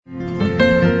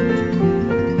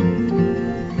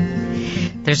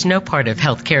There's no part of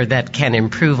healthcare that can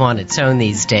improve on its own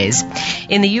these days.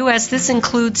 In the U.S., this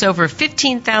includes over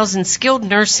 15,000 skilled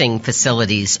nursing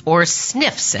facilities, or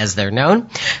SNFs as they're known,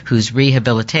 whose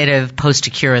rehabilitative,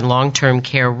 post-acute, and long-term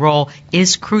care role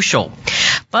is crucial.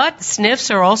 But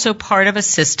SNFs are also part of a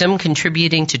system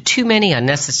contributing to too many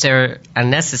unnecessary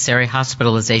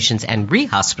hospitalizations and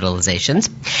rehospitalizations.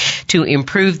 To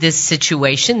improve this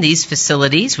situation, these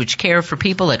facilities, which care for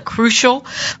people at crucial,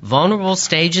 vulnerable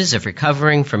stages of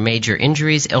recovering from major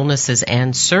injuries, illnesses,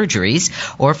 and surgeries,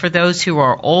 or for those who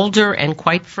are older and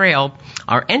quite frail,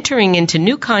 are entering into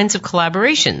new kinds of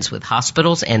collaborations with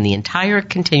hospitals and the entire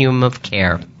continuum of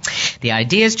care. The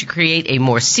idea is to create a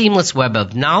more seamless web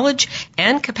of knowledge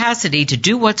and capacity to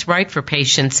do what's right for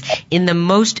patients in the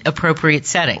most appropriate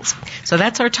settings. So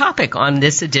that's our topic on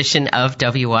this edition of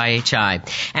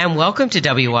WIHI. And welcome to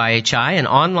WIHI, an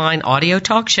online audio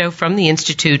talk show from the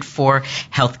Institute for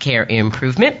Healthcare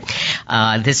Improvement.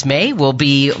 This May will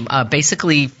be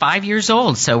basically 5 years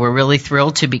old, so we're really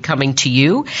thrilled to be coming to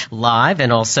you live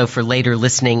and also for later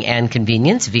listening and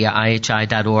convenience via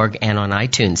IHI.org and on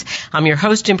iTunes. I'm your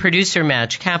host and producer,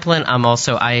 Madge Kaplan. I'm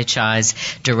also IHI's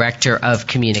Director of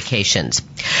Communications.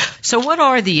 So what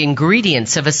are the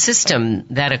ingredients of a system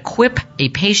that equip a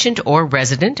patient or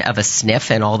resident of a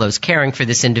SNF and all those caring for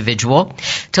this individual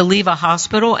to leave a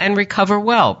hospital and recover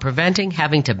well, preventing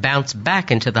having to bounce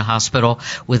back into the hospital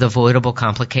with avoidable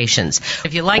complications?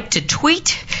 If you like to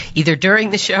tweet, either during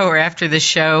the show or after the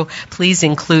show, please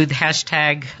include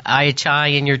hashtag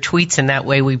IHI in your tweets, and that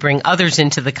way we bring others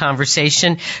into the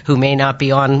conversation who may not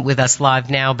be on with us live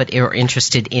now but are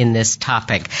interested in this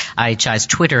topic. IHI's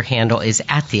Twitter handle is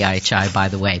at the IHI, by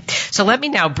the way. So let me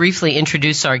now briefly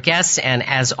introduce our guests, and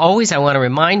as always, I want to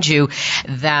remind you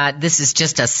that this is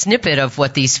just a snippet of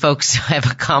what these folks have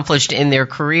accomplished in their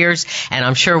careers, and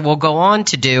I'm sure we'll go on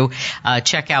to do.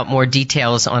 Check out more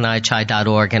details on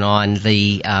IHI.org and on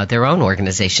their own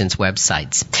organization's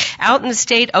websites. Out in the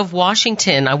state of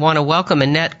Washington, I want to welcome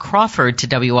Annette Crawford to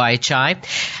WIHI.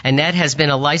 Annette has been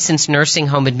a licensed nursing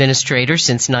home administrator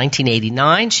since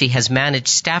 1989. She has managed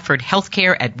Stafford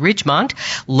Healthcare at Ridgemont,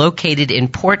 located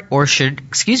in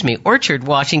Orchard,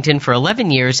 Washington, for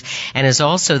 11 years, and is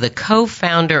also the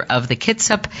co-founder of the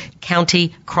Kitsap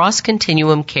County Cross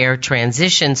Continuum Care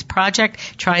Transitions Project.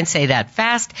 Try and say that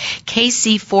fast.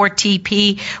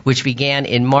 KC4TP, which began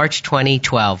in March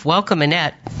 2012. Welcome,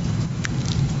 Annette.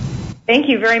 Thank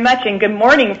you very much, and good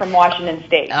morning from Washington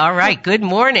State. All right, good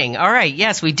morning. All right,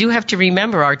 yes, we do have to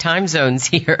remember our time zones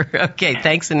here. Okay,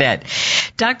 thanks, Annette.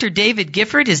 Dr. David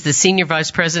Gifford is the Senior Vice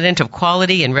President of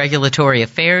Quality and Regulatory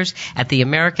Affairs at the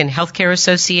American Healthcare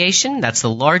Association. That's the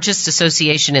largest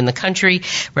association in the country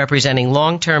representing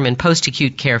long-term and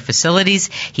post-acute care facilities.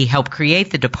 He helped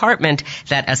create the department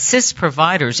that assists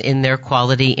providers in their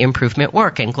quality improvement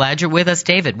work. And glad you're with us,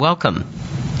 David. Welcome.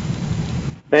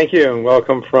 Thank you, and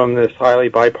welcome from this highly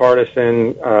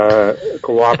bipartisan,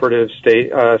 cooperative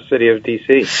city of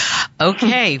D.C.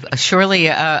 Okay, surely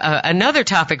another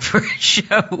topic for a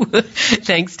show.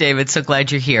 Thanks, David. So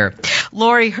glad you're here.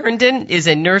 Lori Herndon is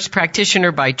a nurse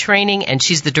practitioner by training, and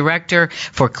she's the Director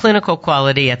for Clinical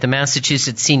Quality at the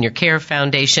Massachusetts Senior Care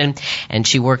Foundation, and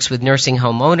she works with nursing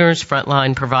home owners,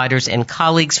 frontline providers, and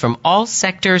colleagues from all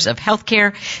sectors of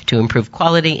healthcare to improve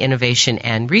quality, innovation,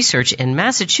 and research in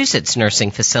Massachusetts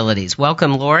nursing facilities.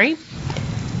 Welcome, Lori.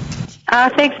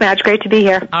 Thanks, Madge. Great to be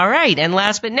here. All right. And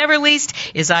last but never least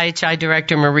is IHI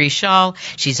Director Marie Schall.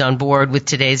 She's on board with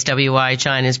today's WIHI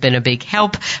and has been a big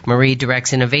help. Marie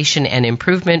directs innovation and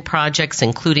improvement projects,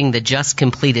 including the just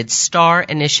completed STAR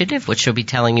initiative, which she'll be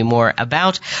telling you more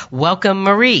about. Welcome,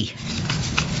 Marie.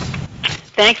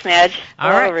 Thanks, Madge.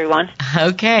 Hello, everyone.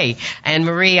 Okay. And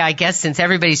Marie, I guess since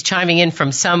everybody's chiming in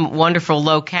from some wonderful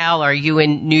locale, are you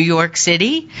in New York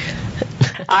City?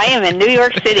 I am in New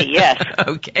York City, yes.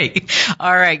 Okay.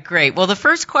 All right, great. Well, the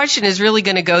first question is really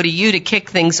going to go to you to kick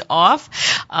things off.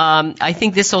 I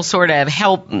think this will sort of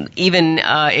help even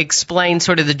explain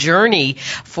sort of the journey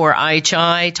for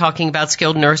IHI, talking about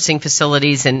skilled nursing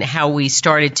facilities and how we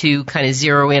started to kind of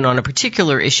zero in on a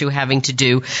particular issue having to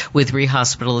do with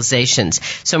rehospitalizations.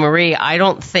 So, Marie, I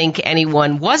don't think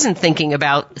anyone wasn't thinking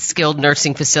about skilled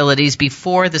nursing facilities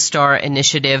before the STAR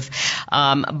initiative,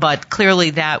 but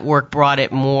clearly that work brought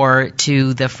it more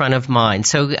to the front of mind.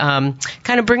 So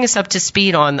kind of bring us up to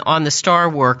speed on the STAR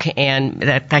work, and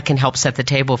that can help set the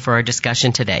table for our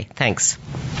discussion today. Thanks.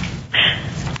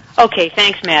 Okay,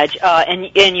 thanks, Madge.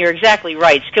 And you're exactly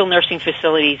right. Skilled nursing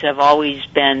facilities have always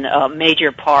been a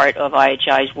major part of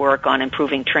IHI's work on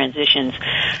improving transitions.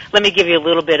 Let me give you a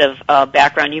little bit of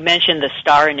background. You mentioned the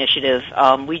STAR initiative.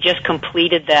 We just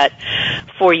completed that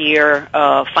 4-year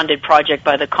funded project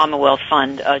by the Commonwealth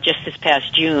Fund just this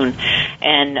past June,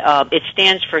 and it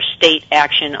stands for State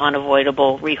Action on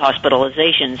Avoidable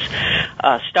Rehospitalizations,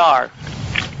 STAR.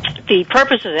 The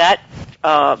purpose of that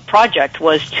project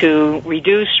was to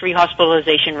reduce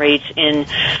rehospitalization rates in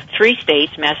 3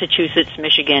 states, Massachusetts,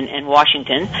 Michigan, and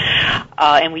Washington.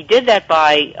 And we did that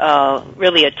by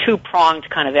really a 2-pronged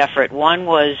kind of effort. One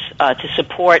was to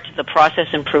support the process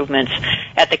improvements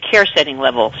at the care setting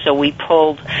level. So we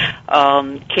pulled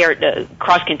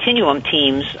cross-continuum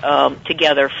teams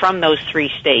together from those 3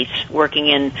 states, working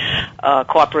in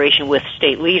cooperation with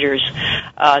state leaders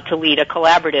to lead a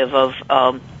collaborative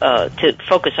to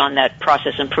focus on that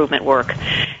process improvement work.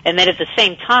 And then at the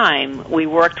same time, we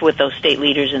worked with those state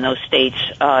leaders in those states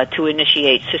to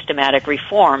initiate systematic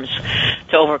reforms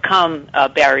to overcome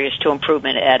barriers to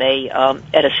improvement at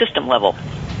a system level.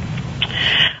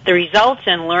 The results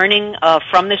and learning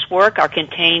from this work are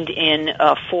contained in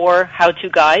 4 how-to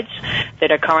guides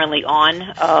that are currently on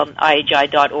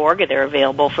IHI.org. They're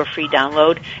available for free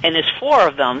download. And there's 4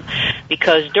 of them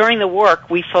because during the work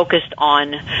we focused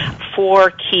on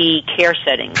 4 key care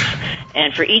settings.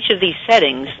 And for each of these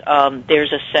settings,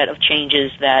 there's a set of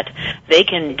changes that they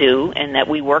can do and that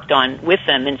we worked on with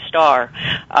them in STAR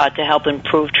to help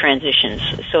improve transitions.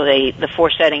 So the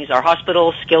 4 settings are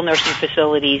hospitals, skilled nursing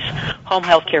facilities, home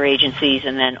health care agencies,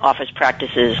 and then office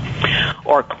practices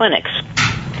or clinics.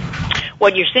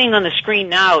 What you're seeing on the screen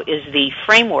now is the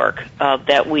framework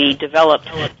that we developed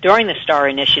during the STAR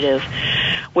initiative,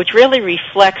 which really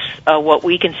reflects what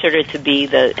we consider to be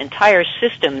the entire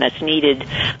system that's needed to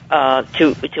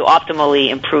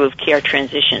optimally improve care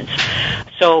transitions.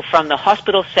 So from the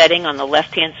hospital setting on the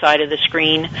left-hand side of the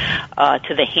screen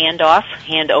to the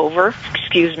handover,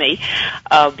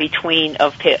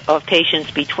 of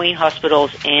patients between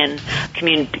hospitals and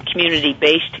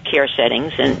community-based care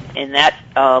settings, and in that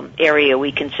area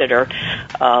we consider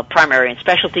primary and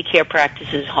specialty care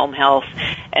practices, home health,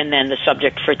 and then the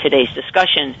subject for today's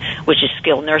discussion, which is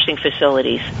skilled nursing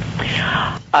facilities.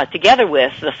 Together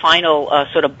with the final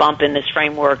sort of bump in this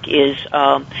framework is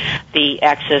the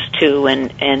access to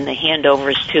and the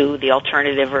handovers to the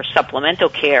alternative or supplemental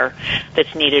care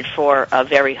that's needed for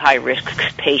very high-risk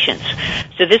patients.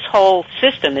 So this whole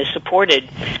system is supported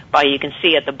by, you can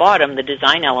see at the bottom, the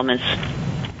design elements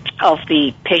of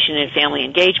the patient and family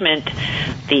engagement,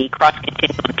 the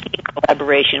cross-continuum team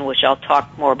collaboration, which I'll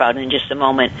talk more about in just a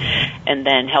moment, and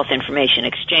then health information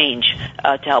exchange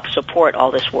to help support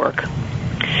all this work.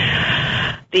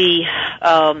 The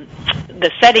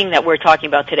setting that we're talking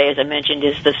about today, as I mentioned,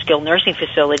 is the skilled nursing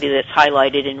facility that's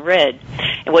highlighted in red.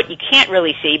 And what you can't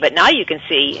really see, but now you can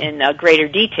see in greater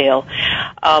detail,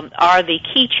 are the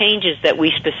key changes that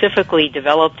we specifically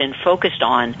developed and focused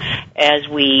on as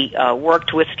we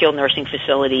worked with skilled nursing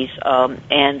facilities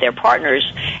and their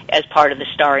partners as part of the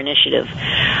STAR initiative.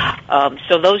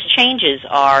 So those changes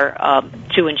are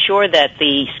to ensure that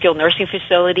the skilled nursing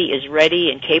facility is ready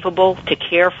and capable to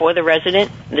care for the resident.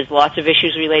 There's lots of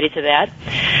issues related to that.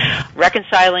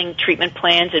 Reconciling treatment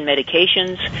plans and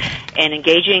medications, and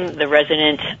engaging the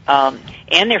resident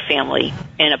and their family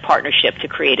in a partnership to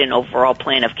create an overall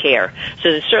plan of care.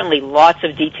 So there's certainly lots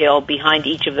of detail behind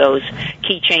each of those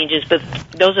key changes, but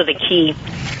those are the key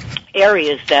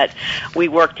areas that we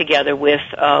work together with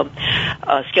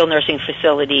skilled nursing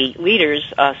facility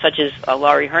leaders, such as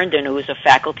Laurie Herndon, who is a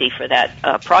faculty for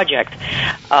that project,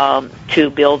 to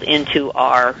build into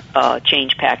our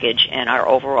change package and our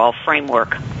overall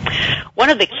framework. One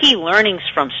of the key learnings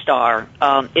from STAR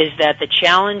is that the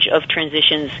challenge of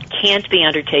transitions can't be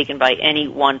undertaken by any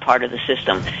one part of the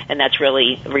system, and that's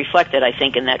really reflected, I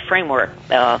think, in that framework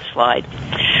slide.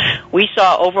 We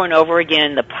saw over and over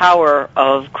again the power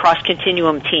of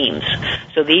cross-continuum teams.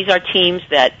 So these are teams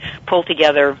that pull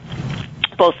together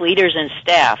both leaders and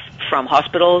staff from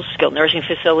hospitals, skilled nursing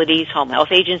facilities, home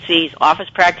health agencies, office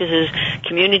practices,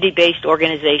 community-based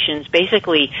organizations,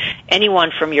 basically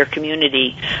anyone from your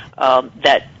community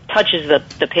that touches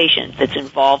the patient that's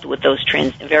involved with those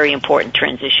very important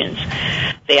transitions.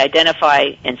 They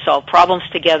identify and solve problems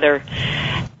together,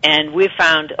 and we've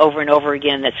found over and over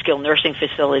again that skilled nursing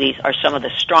facilities are some of the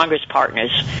strongest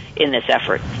partners in this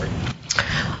effort.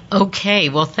 Okay,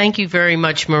 well, thank you very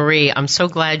much, Marie. I'm so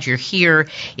glad you're here.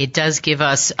 It does give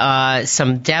us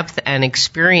some depth and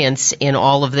experience in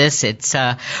all of this. It's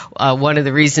one of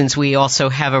the reasons we also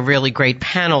have a really great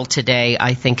panel today,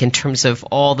 I think, in terms of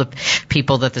all the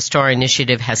people that the STAR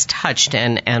Initiative has touched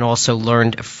and also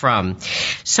learned from.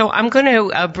 So I'm going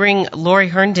to bring Laurie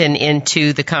Herndon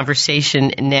into the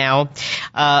conversation now.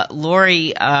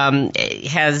 Laurie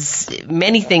has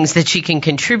many things that she can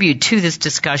contribute to this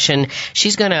discussion.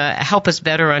 She's going to help us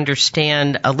better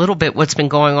understand a little bit what's been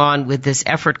going on with this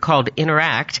effort called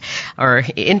Interact.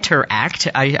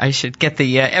 I should get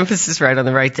the emphasis right on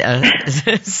the right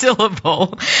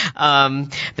syllable.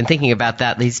 Been thinking about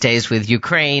that these days with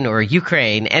Ukraine.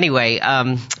 Anyway,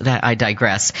 that I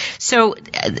digress. So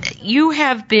you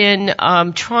have been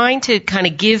trying to kind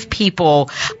of give people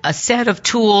a set of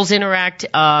tools, Interact,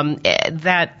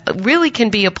 that really can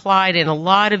be applied in a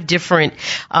lot of different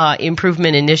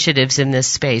improvement initiatives in this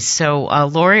space. So,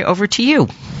 Lori, over to you.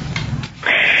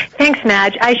 Thanks,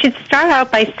 Madge. I should start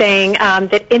out by saying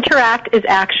that Interact is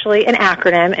actually an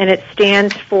acronym, and it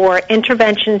stands for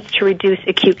Interventions to Reduce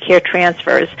Acute Care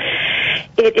Transfers.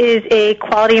 It is a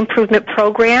quality improvement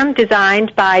program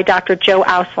designed by Dr. Joe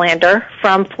Auslander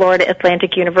from Florida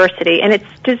Atlantic University, and it's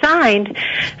designed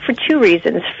for two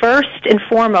reasons. First and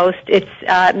foremost, it's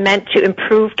meant to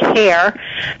improve care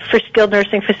for skilled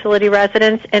nursing facility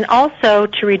residents and also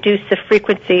to reduce the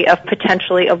frequency of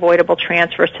potentially avoidable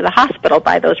transfers to the hospital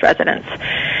by those residents.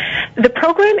 The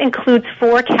program includes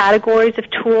 4 categories of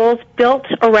tools built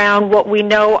around what we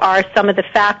know are some of the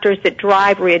factors that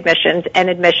drive readmissions and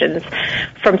admissions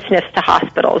from SNFs to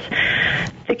hospitals.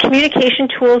 The communication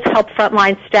tools help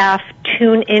frontline staff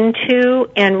tune into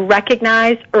and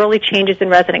recognize early changes in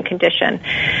resident condition.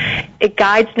 It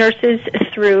guides nurses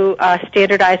through a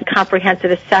standardized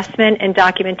comprehensive assessment and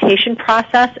documentation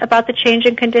process about the change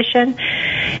in condition.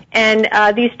 And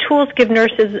these tools give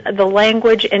nurses the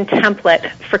language and template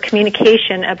for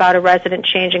communication about a resident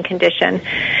change in condition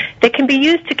that can be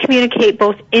used to communicate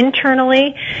both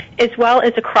internally as well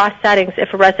as across settings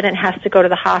if a resident has to go to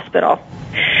the hospital.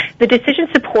 The decision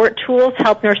support tools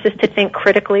help nurses to think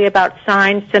critically about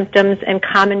signs, symptoms, and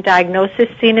common diagnoses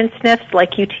seen in SNFs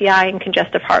like UTI and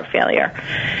congestive heart failure.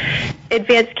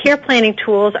 Advanced care planning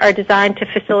tools are designed to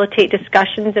facilitate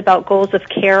discussions about goals of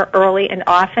care early and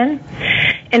often.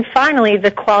 And finally,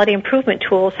 the quality improvement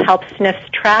tools help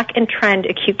SNFs track and trend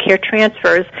acute care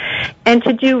transfers and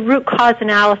to do root cause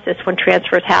analysis when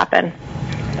transfers happen.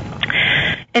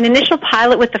 An initial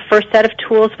pilot with the first set of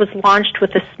tools was launched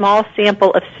with a small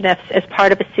sample of SNFs as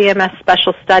part of a CMS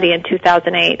special study in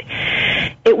 2008.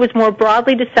 It was more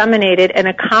broadly disseminated in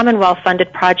a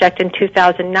Commonwealth-funded project in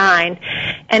 2009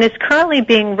 and is currently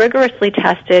being rigorously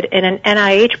tested in an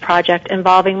NIH project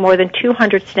involving more than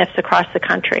 200 SNFs across the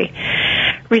country.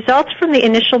 Results from the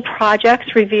initial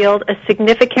projects revealed a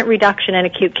significant reduction in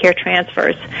acute care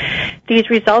transfers. These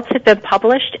results have been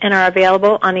published and are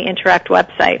available on the Interact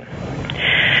website.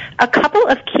 A couple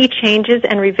of key changes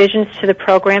and revisions to the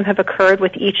program have occurred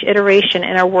with each iteration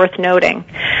and are worth noting.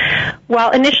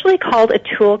 While initially called a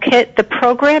toolkit, the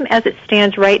program as it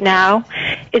stands right now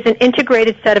is an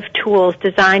integrated set of tools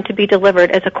designed to be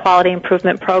delivered as a quality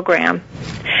improvement program.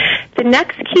 The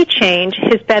next key change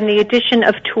has been the addition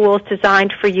of tools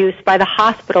designed for use by the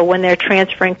hospital when they're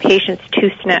transferring patients to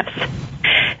SNFs.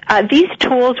 These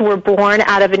tools were born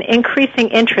out of an increasing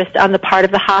interest on the part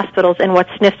of the hospitals in what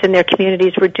SNFs in their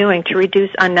communities were doing to reduce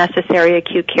unnecessary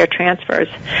acute care transfers.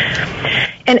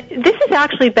 And this has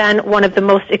actually been one of the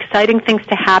most exciting things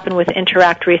to happen with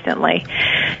Interact recently.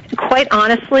 Quite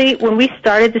honestly, when we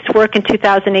started this work in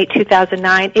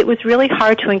 2008-2009, it was really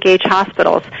hard to engage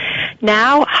hospitals.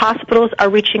 Now, hospitals are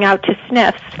reaching out to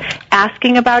SNFs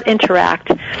asking about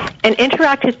Interact, and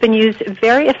Interact has been used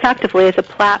very effectively as a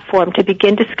platform to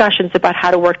begin discussions about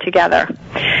how to work together.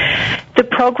 The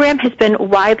program has been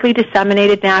widely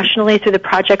disseminated nationally through the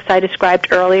projects I described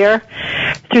earlier,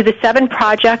 through the 7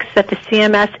 projects that the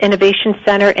CMS Innovation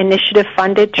Center initiative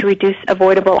funded to reduce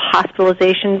avoidable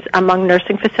hospitalizations among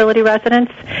nursing facility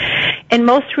residents, and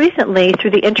most recently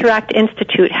through the Interact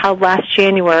Institute held last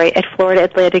January at Florida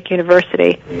Atlantic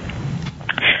University,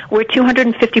 where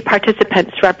 250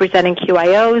 participants representing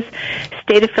QIOs,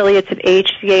 state affiliates of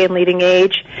AHCA and Leading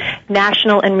Age,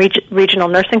 national and regional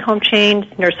nursing home chains,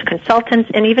 nurse consultants,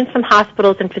 and even some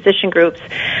hospitals and physician groups.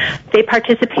 They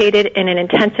participated in an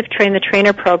intensive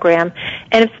train-the-trainer program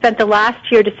and have spent the last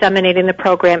year disseminating the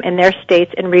program in their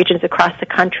states and regions across the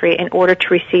country in order to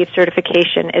receive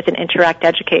certification as an Interact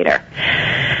educator.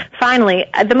 Finally,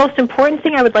 the most important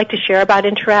thing I would like to share about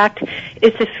Interact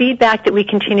is the feedback that we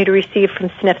continue to receive from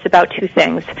SNFs about 2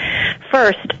 things.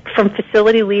 First, from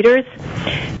facility leaders,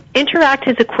 Interact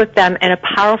has equipped them in a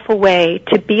powerful way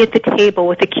to be at the table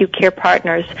with acute care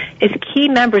partners as key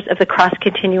members of the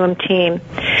cross-continuum team.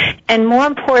 And more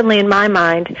importantly, in my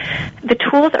mind, the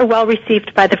tools are well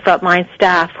received by the frontline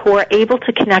staff who are able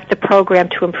to connect the program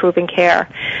to improving care.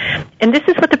 And this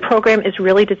is what the program is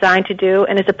really designed to do,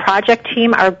 and as a project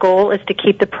team, our goal is to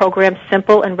keep the program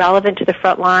simple and relevant to the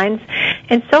front lines,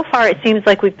 and so far it seems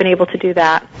like we've been able to do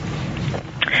that.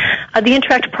 The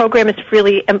Interact program is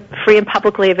free and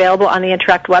publicly available on the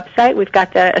Interact website. We've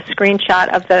got a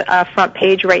screenshot of the front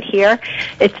page right here.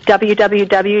 It's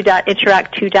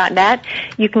www.interact2.net.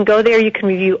 You can go there. You can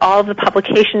review all of the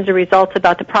publications and results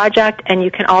about the project, and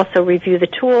you can also review the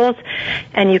tools,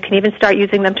 and you can even start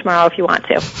using them tomorrow if you want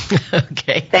to.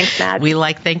 Okay. Thanks, Matt.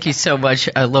 Thank you so much,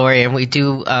 Lori, and we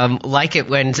do like it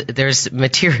when there's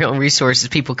material and resources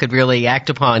people could really act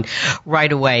upon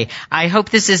right away. I hope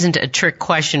this isn't a trick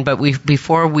question, but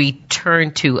before we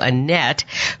turn to Annette,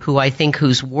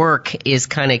 whose work is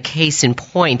kind of case in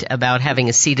point about having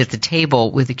a seat at the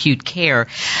table with acute care,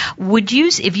 would you,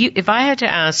 if I had to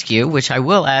ask you, which I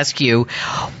will ask you,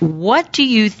 what do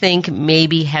you think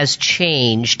maybe has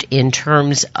changed in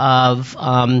terms of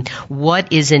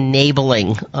what is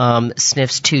enabling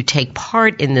SNFs to take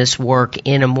part in this work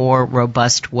in a more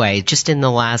robust way, just in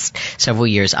the last several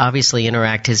years? Obviously,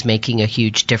 Interact is making a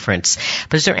huge difference.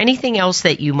 But is there anything else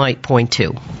that you might point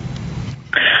to?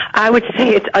 I would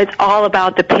say it's all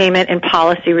about the payment and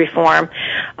policy reform.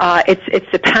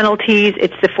 It's the penalties,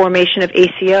 it's the formation of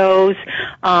ACOs,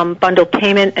 bundled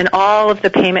payment, and all of the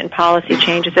payment and policy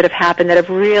changes that have happened that have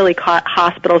really caught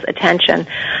hospitals' attention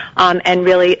and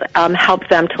really helped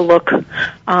them to look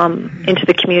into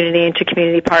the community and to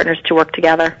community partners to work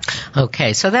together.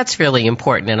 Okay, so that's really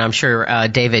important, and I'm sure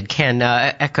David can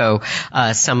echo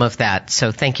some of that.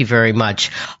 So thank you very much.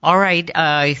 All right,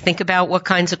 think about what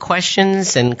kinds of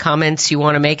questions and comments you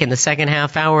want to make in the second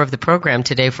half hour of the program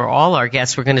today for all our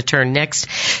guests. We're going to turn next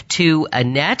to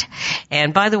Annette.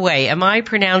 And by the way, am I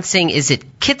pronouncing, is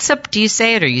it Kitsap, do you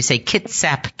say it, or you say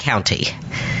Kitsap County?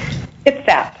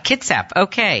 Kitsap,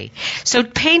 okay. So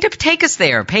take us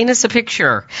there. Paint us a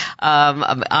picture.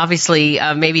 Obviously,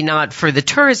 maybe not for the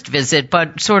tourist visit,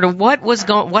 but sort of what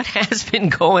has been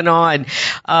going on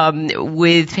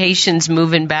with patients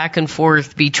moving back and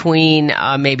forth between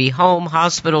maybe home,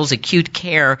 hospitals, acute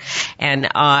care, and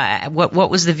what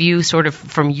was the view sort of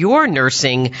from your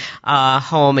nursing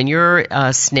home and your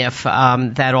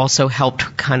SNF that also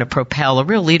helped kind of propel a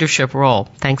real leadership role?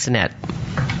 Thanks, Annette.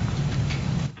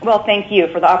 Well, thank you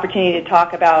for the opportunity to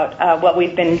talk about what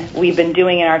we've been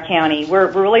doing in our county.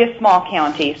 We're really a small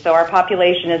county, so our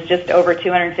population is just over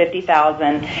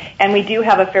 250,000, and we do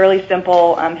have a fairly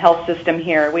simple health system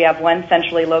here. We have one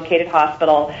centrally located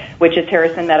hospital, which is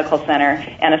Harrison Medical Center,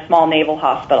 and a small naval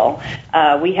hospital.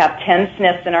 We have 10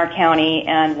 SNFs in our county,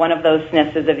 and one of those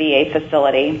SNFs is a VA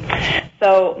facility.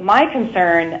 So my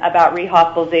concern about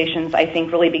rehospitalizations, I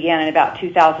think, really began in about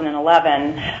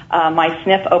 2011. My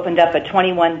SNF opened up a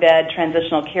 21-bed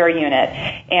transitional care unit,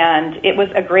 and it was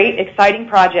a great, exciting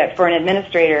project for an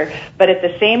administrator, but at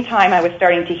the same time I was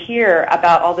starting to hear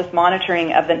about all this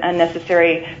monitoring of the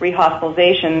unnecessary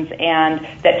rehospitalizations and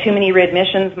that too many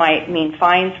readmissions might mean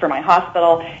fines for my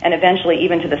hospital and eventually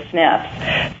even to the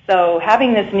SNFs. So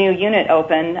having this new unit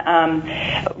open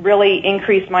really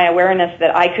increased my awareness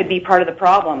that I could be part of the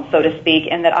problem, so to speak,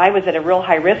 and that I was at a real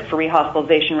high risk for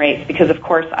rehospitalization rates because, of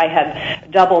course, I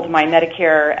had doubled my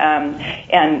Medicare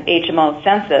and HMO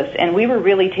census, and we were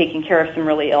really taking care of some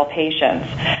really ill patients.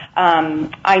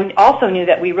 I also knew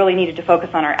that we really needed to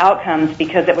focus on our outcomes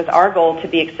because it was our goal to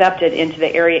be accepted into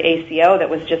the area ACO that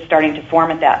was just starting to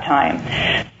form at that time.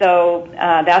 So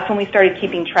that's when we started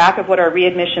keeping track of what our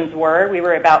readmissions were. We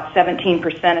were about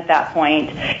 17% at that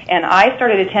point, and I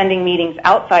started attending meetings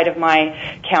outside of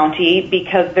my county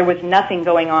because there was nothing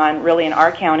going on really in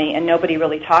our county and nobody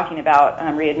really talking about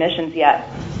readmissions yet.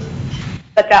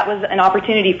 But that was an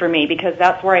opportunity for me because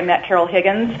that's where I met Carol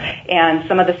Higgins and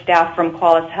some of the staff from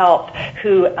Qualis Health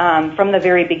who from the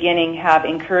very beginning have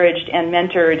encouraged and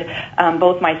mentored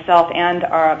both myself and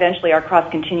eventually our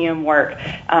cross-continuum work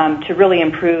to really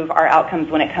improve our outcomes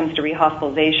when it comes to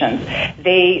rehospitalizations.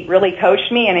 They really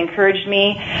coached me and encouraged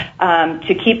me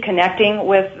to keep connecting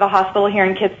with the hospital here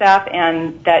in Kitsap,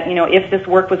 and that, you know, if this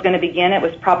work was going to begin, it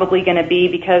was probably going to be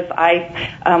because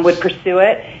I would pursue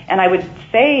it. And I would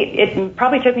say it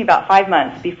probably took me about 5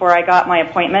 months before I got my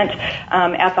appointment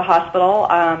at the hospital.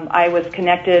 I was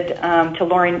connected to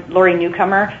Lori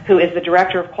Newcomer, who is the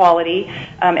Director of Quality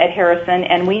at Harrison,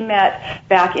 and we met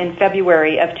back in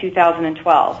February of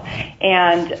 2012.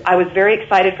 And I was very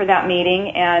excited for that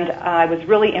meeting, and I was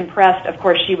really impressed. Of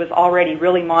course, she was already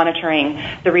really monitoring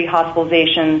the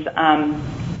rehospitalizations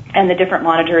and the different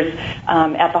monitors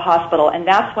at the hospital. And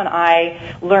that's when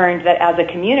I learned that as a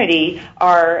community,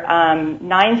 our 9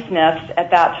 SNFs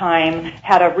at that time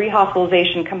had a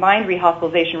combined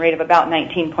rehospitalization rate of about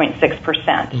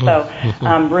 19.6%.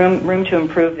 So room to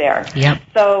improve there. Yep.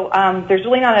 So there's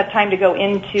really not enough time to go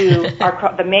into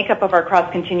the makeup of our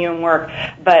cross-continuum work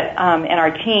and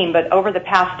our team, but over the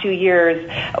past 2 years,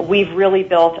 we've really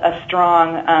built a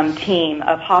strong team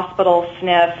of hospital,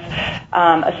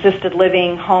 SNFs, assisted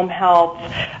living, home health,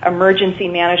 emergency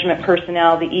management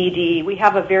personnel, the ED. We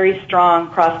have a very strong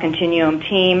cross-continuum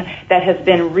team that has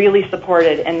been really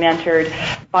supported and mentored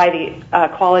by the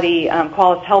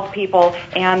Qualis Health people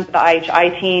and the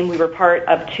IHI team. We were part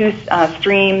of 2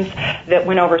 streams that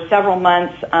went over several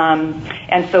months,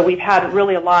 and so we've had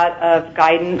really a lot of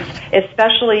guidance,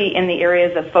 especially in the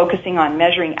areas of focusing on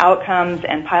measuring outcomes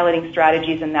and piloting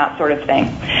strategies and that sort of thing.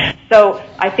 So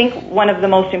I think one of the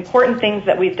most important things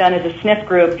that we've done as a SNF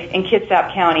group in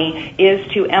Kitsap County is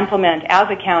to implement, as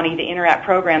a county, the Interact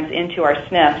programs into our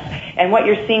SNFs. And what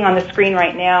you're seeing on the screen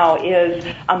right now is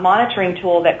a monitoring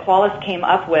tool that Qualis came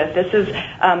up with. This is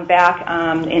back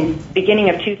in beginning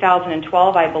of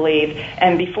 2012, I believe,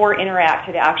 and before Interact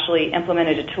had actually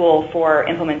implemented a tool for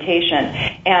implementation.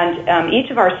 And each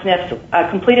of our SNFs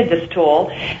completed this tool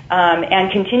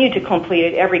and continued to complete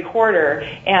it every quarter.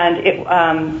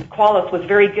 And Qualis was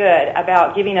very good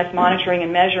about giving us monitoring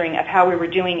and measuring of how we were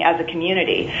doing as a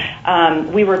community.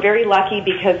 We were very lucky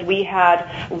because we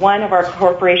had one of our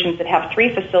corporations that have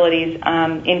 3 facilities in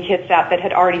Kitsap that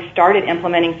had already started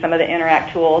implementing some of the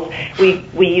Interact tools.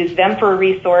 We used them for a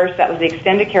resource. That was the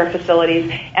extended care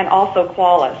facilities, and also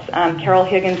Qualis. Carol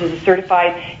Higgins is a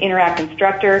certified Interact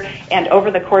instructor, and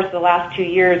over the course of the last 2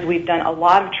 years, we've done a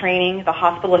lot of training. The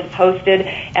hospital has hosted,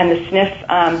 and the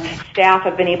SNF staff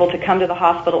have been able to come to the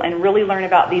hospital and really learn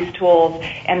about these tools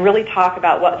and really talk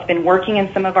about what's been working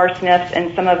in some of our SNFs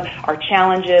and some of our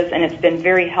challenges, and it's been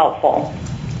very helpful.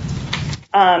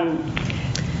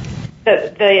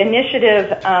 The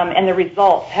initiative and the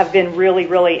results have been really,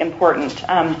 really important.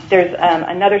 There's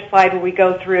another slide where we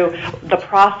go through the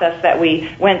process that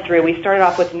we went through. We started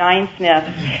off with 9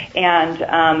 SNFs,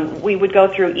 and we would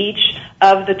go through each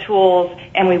of the tools,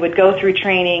 and we would go through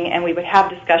training, and we would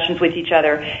have discussions with each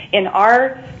other. In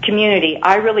our community,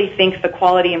 I really think the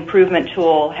quality improvement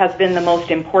tool has been the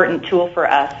most important tool for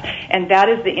us, and that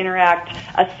is the Interact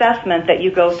assessment that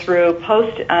you go through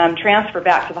post-transfer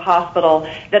back to the hospital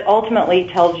that ultimately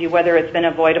tells you whether it's been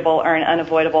avoidable or an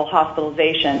unavoidable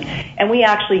hospitalization. And we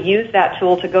actually use that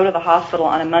tool to go to the hospital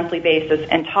on a monthly basis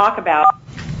and talk about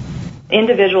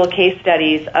individual case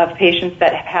studies of patients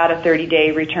that have had a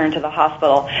 30-day return to the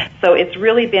hospital. So it's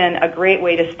really been a great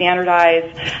way to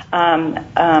standardize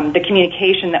the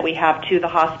communication that we have to the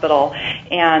hospital.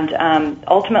 And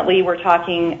ultimately, we're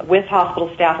talking with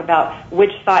hospital staff about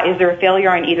which side, is there a failure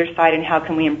on either side, and how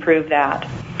can we improve that.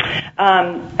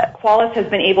 Qualis has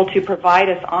been able to provide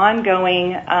us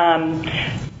ongoing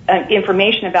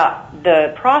information about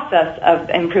the process of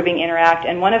improving Interact,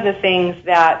 and one of the things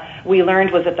that we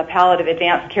learned was that the palliative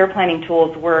advanced care planning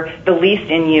tools were the least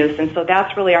in use, and so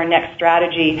that's really our next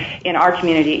strategy in our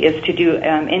community, is to do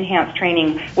enhanced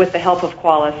training with the help of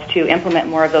Qualis to implement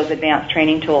more of those advanced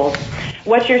training tools.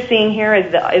 What you're seeing here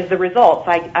is the results,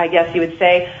 I guess you would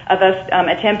say, of us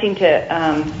attempting to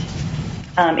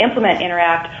implement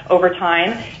Interact over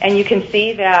time, and you can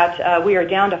see that we are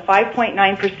down to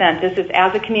 5.9%. This is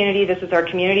as a community. This is our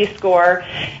community score,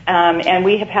 and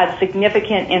we have had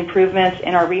significant improvements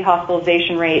in our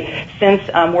rehospitalization rate since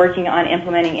working on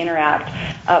implementing Interact.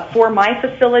 For my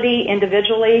facility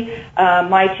individually,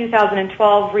 my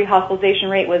 2012 rehospitalization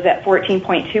rate was at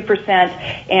 14.2%,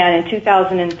 and in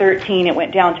 2013 it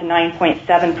went down to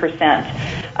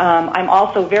 9.7%. I'm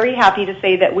also very happy to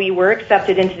say that we were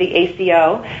accepted into the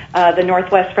ACO, the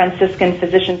Northwest Franciscan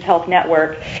Physicians Health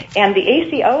Network, and the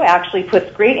ACO actually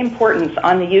puts great importance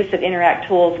on the use of Interact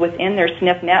tools within their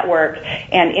SNF network,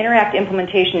 and Interact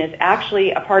implementation is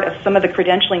actually a part of some of the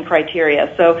credentialing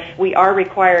criteria, so we are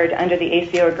required under the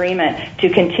ACO agreement to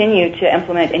continue to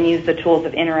implement and use the tools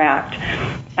of Interact.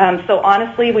 So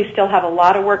honestly, we still have a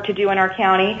lot of work to do in our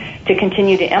county to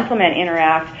continue to implement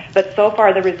Interact, but so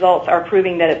far the results are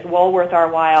proving that it's well worth our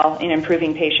while in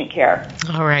improving patient care.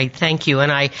 All right, thank you.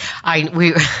 And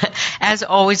we as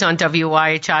always, on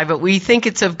WIHI, but we think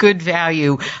it's of good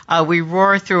value. We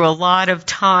roar through a lot of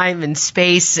time and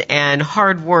space and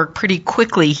hard work pretty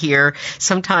quickly here,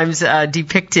 sometimes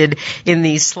depicted in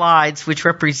these slides, which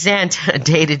represent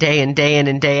day-to-day and day in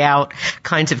and day out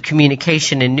kinds of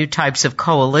communication and new types of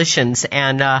coalitions.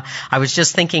 And I was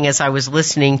just thinking as I was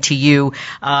listening to you,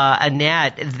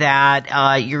 Annette,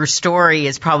 that your story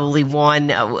is probably one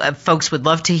folks would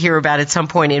love to hear about at some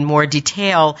point in more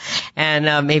detail,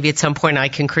 and maybe at some point I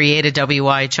can create a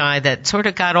WIHI that sort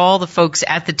of got all the folks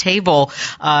at the table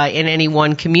in any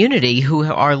one community who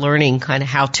are learning kind of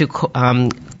how to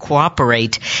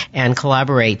cooperate and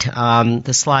collaborate.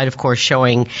 The slide, of course,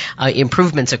 showing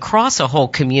improvements across a whole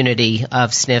community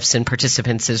of SNFs and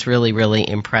participants is really, really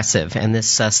impressive. And this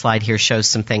slide here shows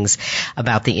some things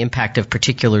about the impact of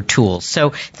particular tools. So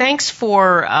thanks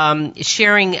for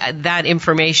sharing that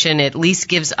information. It at least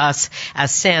gives us a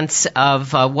sense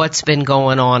of what's been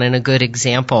going on and a good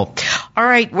example. All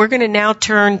right, we're going to now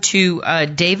turn to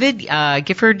David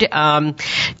Gifford.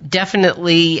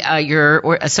 Definitely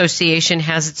your association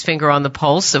has its finger on the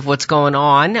pulse of what's going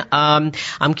on.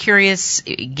 I'm curious,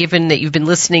 given that you've been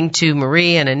listening to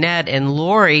Marie and Annette and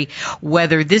Lori,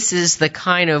 whether this is the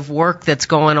kind of work that's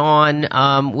going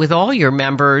on with all your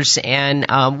members, and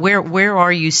where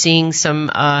are you seeing some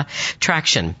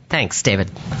traction? Thanks, David.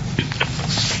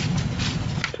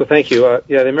 So thank you.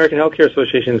 The American Healthcare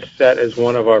Association set as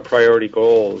one of our priority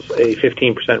goals a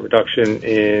 15% reduction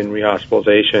in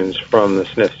rehospitalizations from the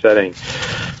SNF setting.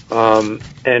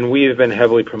 And we have been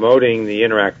heavily promoting the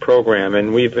Interact program,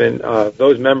 and we've been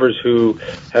those members who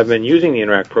have been using the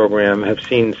Interact program have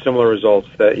seen similar results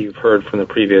that you've heard from the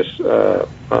previous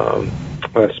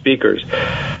speakers.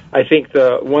 I think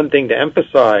the one thing to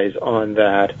emphasize on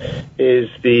that is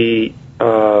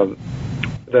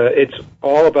it's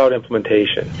all about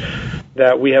implementation.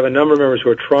 That we have a number of members who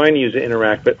are trying to use the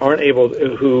Interact but aren't able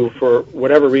to, who for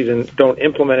whatever reason don't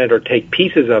implement it or take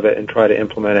pieces of it and try to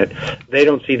implement it. They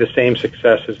don't see the same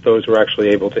success as those who are actually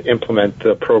able to implement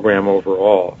the program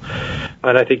overall.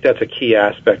 And I think that's a key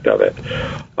aspect of it.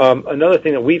 Another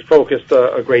thing that we focused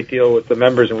a great deal with the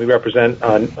members, and we represent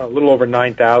a little over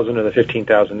 9,000 of the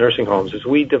 15,000 nursing homes, is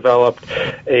we developed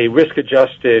a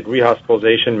risk-adjusted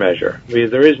rehospitalization measure.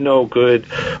 There is no good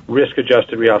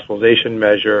risk-adjusted rehospitalization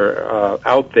measure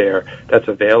out there that's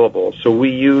available. So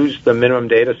we use the minimum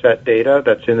data set data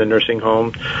that's in the nursing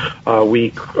home.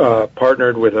 We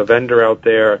partnered with a vendor out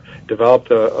there, developed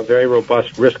a very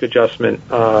robust risk adjustment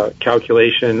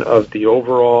calculation of the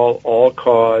overall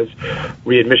all-cause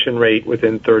readmission rate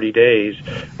within 30 days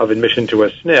of admission to a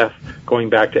SNF going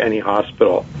back to any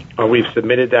hospital. We've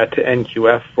submitted that to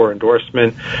NQF for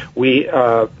endorsement. We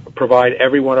provide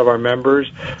every one of our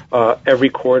members every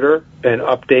quarter an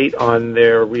update on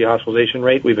their rehospitalization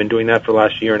rate. We've been doing that for the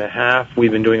last year and a half.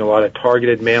 We've been doing a lot of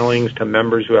targeted mailings to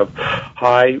members who have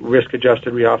high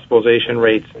risk-adjusted rehospitalization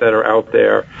rates that are out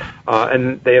there,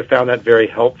 and they have found that very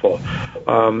helpful.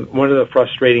 One of the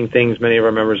frustrating things many of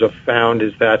our members have found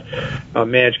is that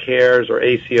managed cares or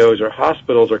ACOs or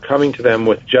hospitals are coming to them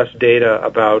with just data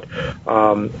about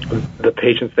the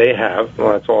patients they have. Well,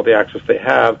 that's all the access they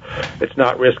have. It's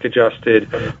not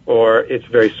risk-adjusted, or it's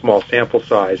very small sample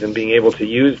size, and being able to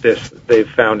use this, they've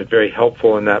found it very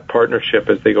helpful in that partnership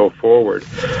as they go forward.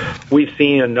 We've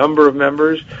seen a number of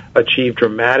members achieve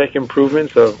dramatic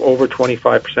improvements of over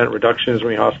 25% reductions in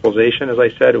rehospitalization, as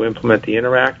I said, to implement the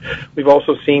Interact. We've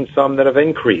also seen some that have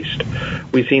increased.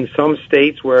 We've seen some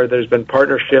states where there's been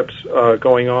partnerships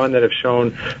going on that have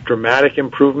shown dramatic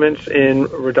improvements in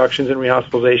reductions in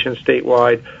rehospitalization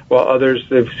statewide, while others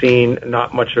have seen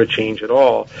not much of a change at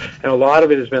all. And a lot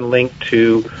of it has been linked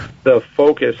to the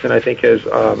focus, and I think as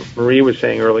Marie was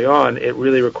saying early on, it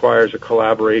really requires a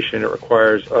collaboration. It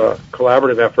requires a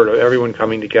collaborative effort of everyone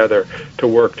coming together to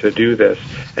work to do this.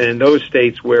 And in those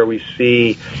states where we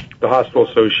see the hospital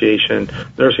association,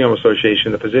 the nursing home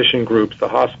association, the physician groups, the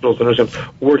hospitals, the nursing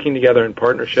homes working together in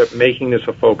partnership, making this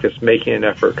a focus, making an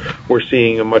effort, we're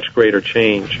seeing a much greater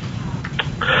change.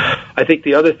 I think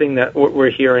the other thing that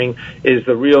we're hearing is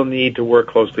the real need to work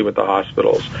closely with the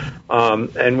hospitals.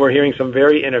 And we're hearing some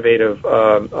very innovative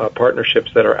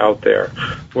partnerships that are out there.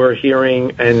 We're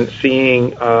hearing and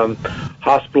seeing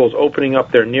hospitals opening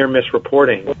up their near-miss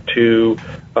reporting to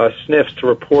SNFs to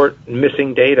report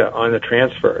missing data on the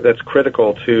transfer. That's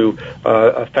critical to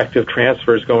effective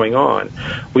transfers going on.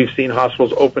 We've seen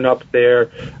hospitals open up their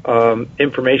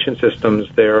information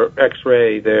systems, their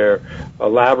X-ray, their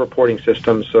lab reporting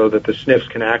systems, so that the SNFs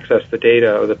can access the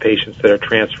data of the patients that are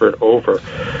transferred over.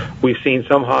 We've seen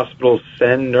some hospitals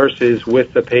send nurses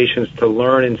with the patients to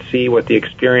learn and see what the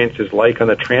experience is like on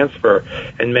the transfer,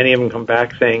 and many of them come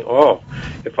back saying, oh,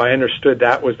 if I understood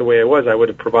that was the way it was, I would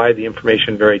have provided the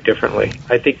information very differently.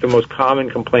 I think the most common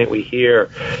complaint we hear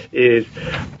is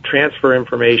transfer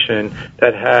information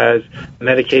that has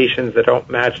medications that don't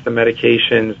match the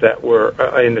medications that were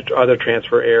in the other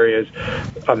transfer areas,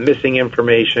 missing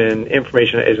information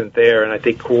that isn't there, and I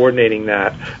think coordinating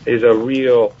that is a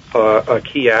real a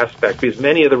key aspect, because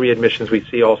many of the readmissions we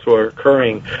see also are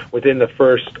occurring within the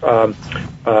first 5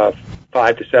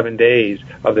 to 7 days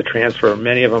of the transfer,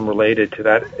 many of them related to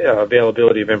that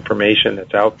availability of information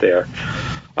that's out there.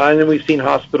 And then we've seen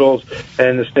hospitals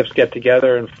and the SNFs get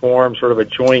together and form sort of a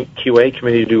joint QA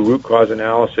committee to do root cause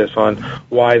analysis on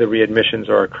why the readmissions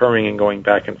are occurring and going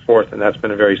back and forth, and that's been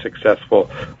a very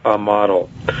successful model.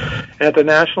 And at the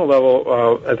national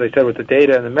level, as I said, with the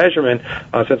data and the measurement,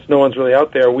 since no one's really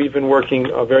out there, we've been working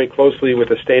very closely with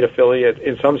the state affiliate,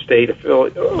 in some states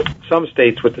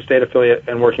with the state affiliate,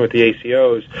 and working with the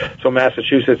ACOs. So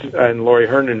Massachusetts, and Lori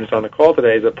Herndon, who's on the call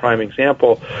today, is a prime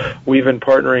example. We've been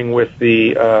partnering with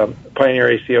the Pioneer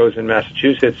ACOs in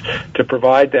Massachusetts to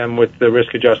provide them with the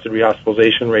risk-adjusted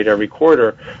rehospitalization rate every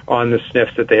quarter on the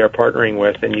SNFs that they are partnering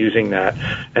with and using that.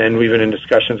 And we've been in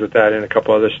discussions with that in a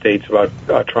couple other states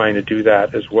about trying to do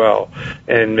that as well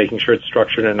and making sure it's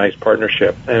structured in a nice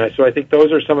partnership. And so I think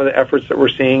those are some of the efforts that we're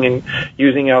seeing and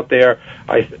using out there.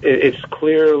 It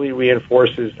clearly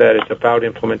reinforces that it's about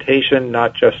implementation,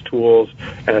 not just tools,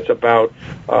 and it's about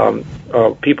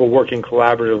people working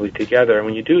collaboratively together. And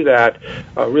when you do that,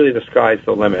 really the sky's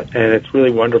the limit. And it's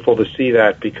really wonderful to see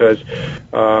that, because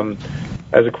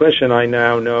as a clinician, I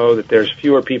now know that there's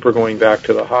fewer people going back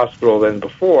to the hospital than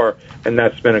before, and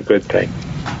that's been a good thing.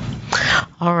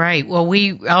 All right. Well,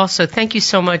 we also thank you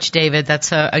so much, David.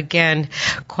 That's, again,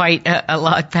 quite a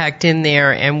lot packed in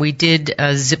there. And we did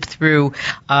zip through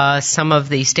some of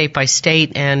the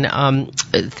state-by-state and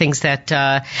things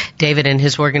that David and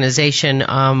his organization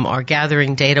are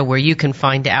gathering data where you can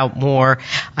find out more.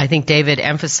 I think David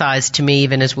emphasized to me,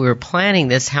 even as we were planning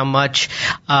this, how much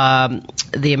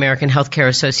the American Healthcare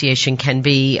Association can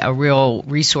be a real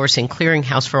resource and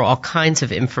clearinghouse for all kinds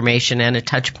of information and a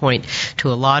touch point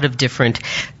to a lot of different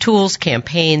tools,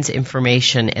 campaigns,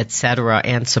 information, etc.,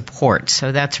 and support.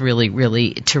 So that's really,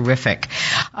 really terrific.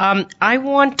 I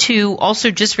want to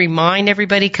also just remind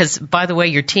everybody, because, by the way,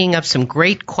 you're teeing up some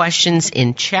great questions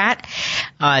in chat.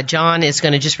 John is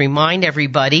going to just remind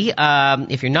everybody,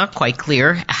 if you're not quite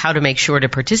clear, how to make sure to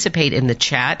participate in the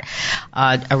chat.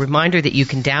 A reminder that you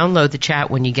can download the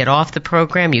chat when you get off the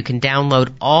program. You can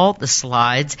download all the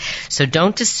slides. So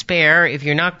don't despair if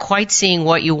you're not quite seeing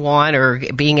what you want or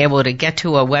being able to get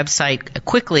to a website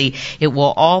quickly. It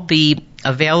will all be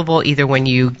available either when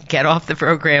you get off the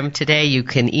program today. You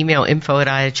can email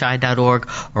info@ihi.org,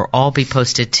 or all be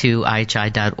posted to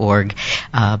ihi.org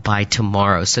by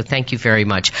tomorrow. So thank you very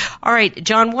much. All right,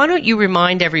 John, why don't you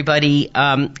remind everybody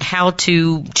how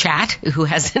to chat, who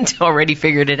hasn't already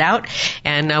figured it out,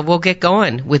 and we'll get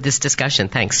going with this discussion.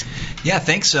 Thanks. Yeah,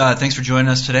 thanks. Thanks for joining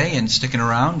us today and sticking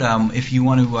around. If you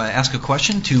want to ask a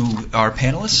question to our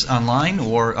panelists online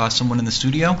or someone in the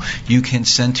studio, you can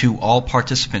send to all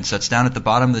participants. That's down at the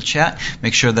bottom of the chat.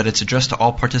 Make sure that it's addressed to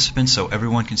all participants so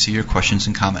everyone can see your questions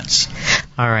and comments.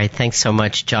 All right. Thanks so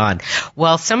much, John.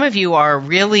 Well, some of you are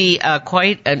really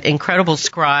quite incredible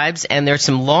scribes, and there's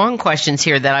some long questions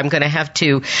here that I'm going to have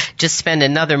to just spend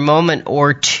another moment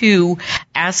or two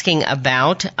asking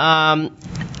about.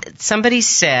 Somebody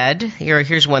said,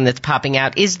 here's one that's popping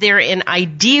out, is there an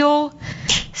ideal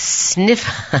sniff?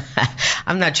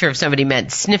 I'm not sure if somebody meant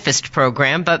sniffist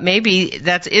program, but maybe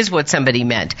that is what somebody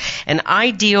meant. An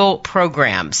ideal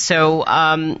program. So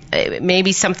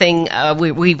maybe something,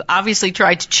 we've obviously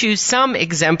tried to choose some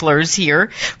exemplars here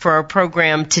for our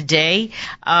program today,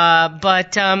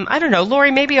 but I don't know. Lori,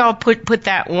 maybe I'll put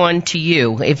that one to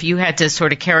you. If you had to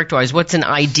sort of characterize what's an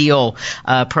ideal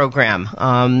program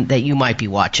that you might be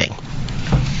watching.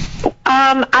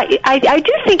 I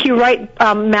do think you're right,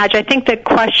 Madge. I think the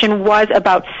question was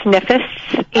about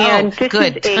sniffists, and this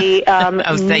is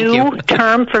a new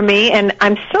term for me, and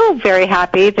I'm so very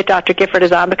happy that Dr. Gifford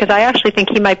is on, because I actually think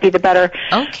he might be the better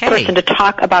person to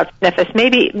talk about sniffists.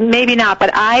 Maybe not,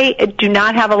 but I do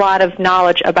not have a lot of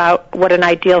knowledge about what an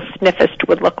ideal sniffist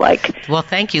would look like. Well,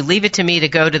 thank you. Leave it to me to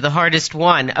go to the hardest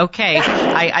one. Okay.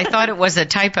 I thought it was a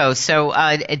typo. So,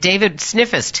 David,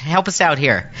 sniffist, help us out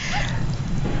here.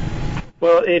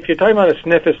 Well, if you're talking about a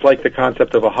SNF, it's like the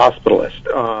concept of a hospitalist.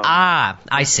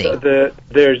 I see.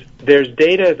 There's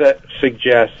data that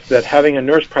suggests that having a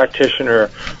nurse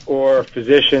practitioner or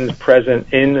physicians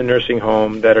present in the nursing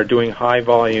home that are doing high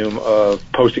volume of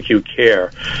post-acute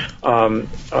care,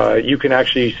 you can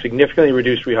actually significantly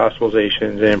reduce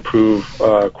rehospitalizations and improve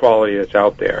quality that's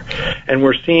out there. And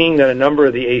we're seeing that a number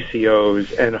of the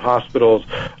ACOs and hospitals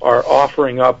are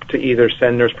offering up to either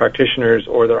send nurse practitioners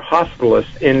or their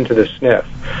hospitalists into the SNF.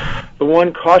 The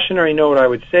one cautionary note I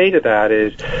would say to that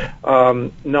is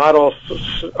not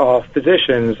all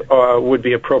physicians would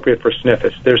be appropriate for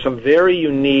SNFists. There's some very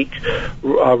unique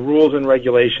rules and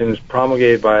regulations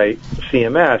promulgated by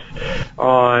CMS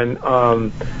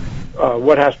on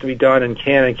what has to be done and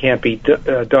can and can't be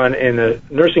done in a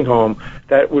nursing home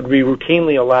that would be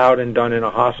routinely allowed and done in a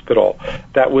hospital.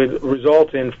 That would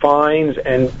result in fines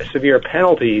and severe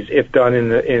penalties if done in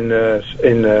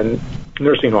the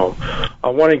nursing home.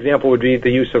 One example would be the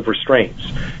use of restraints.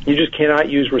 You just cannot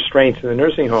use restraints in the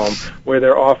nursing home where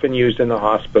they're often used in the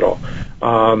hospital.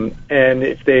 And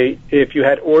if you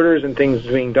had orders and things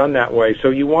being done that way, so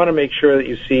you want to make sure that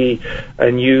you see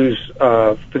and use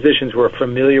physicians who are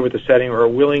familiar with the setting or are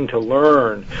willing to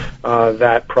learn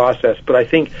that process. But I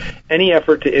think any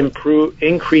effort to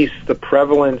increase the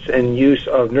prevalence and use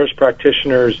of nurse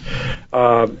practitioners,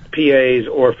 PAs,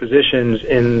 or physicians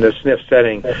in the SNF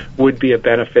setting would be a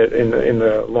benefit in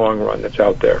the long run that's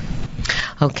out there.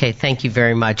 Okay, thank you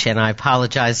very much, and I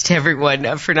apologize to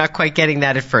everyone for not quite getting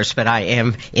that at first, but I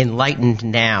am enlightened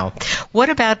now. What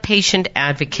about patient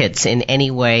advocates in any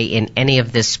way in any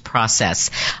of this process?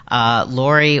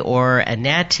 Lori or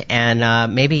Annette,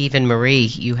 and maybe even Marie,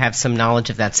 you have some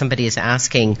knowledge of that. Somebody is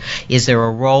asking, is there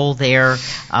a role there,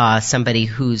 somebody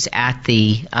who's at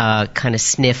the kind of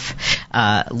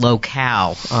SNF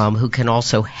locale who can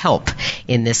also help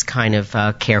in this kind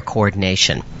of care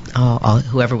coordination?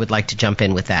 Whoever would like to jump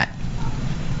in with that.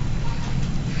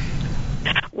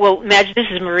 Well, Madge, this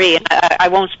is Marie. I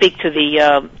won't speak to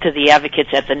the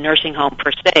advocates at the nursing home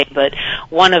per se, but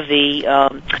one of the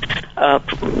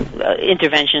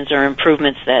interventions or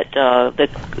improvements that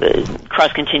the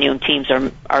cross-continuum teams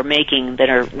are making that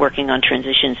are working on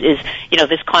transitions is,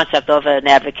 this concept of an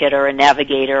advocate or a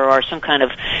navigator or some kind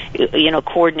of,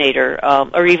 coordinator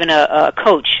or even a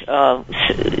coach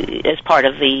as part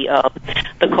of the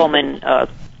Coleman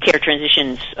Care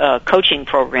Transitions coaching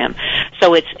program.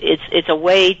 So it's a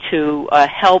way to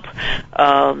help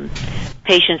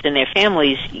patients and their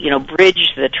families,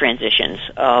 bridge the transitions.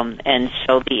 And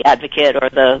so the advocate or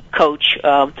the coach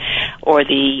or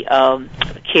the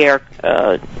care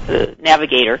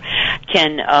navigator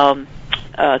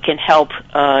can help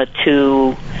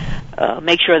to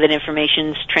make sure that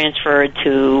information's transferred,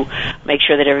 to make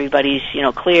sure that everybody's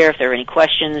clear if there are any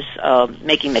questions,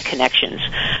 making the connections.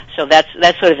 So that's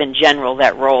sort of in general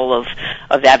that role of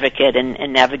advocate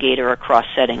and navigator across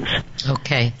settings.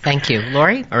 Okay, thank you.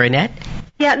 Lori or Annette?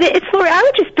 Yeah, it's Lori. I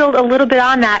would just build a little bit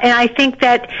on that, and I think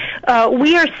that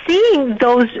we are seeing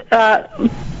those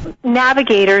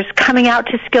navigators coming out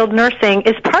to skilled nursing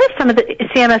as part of some of the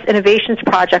CMS innovations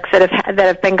projects that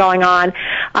have been going on.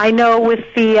 I know with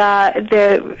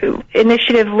the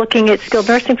initiative looking at skilled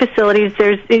nursing facilities,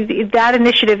 that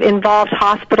initiative involves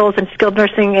hospitals and skilled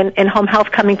nursing and home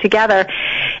health coming together,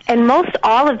 and most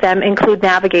all of them include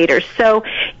navigators. So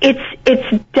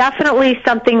it's definitely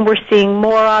something we're seeing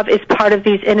more of as part of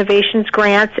these innovations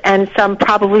grants and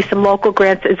probably some local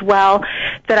grants as well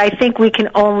that I think we can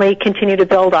only continue to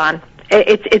build on.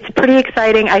 It's pretty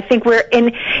exciting. I think we're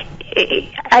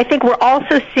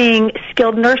also seeing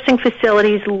skilled nursing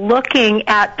facilities looking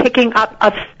at picking up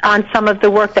on some of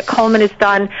the work that Coleman has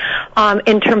done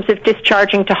in terms of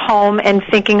discharging to home and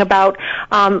thinking about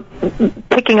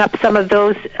picking up some of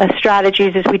those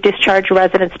strategies as we discharge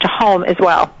residents to home as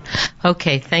well.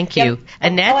 Okay, thank you. Yep.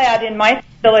 Annette? I'll add in my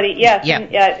facility, yes.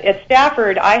 Yep. At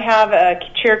Stafford, I have a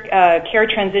care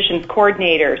transitions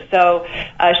coordinator. So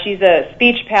she's a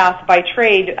speech path by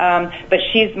trade, but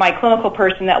she's my clinical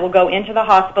person that will go into the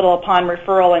hospital upon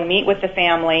referral and meet with the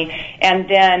family, and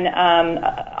then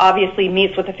obviously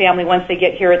meets with the family once they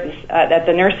get here at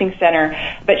the nursing center.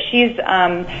 But she's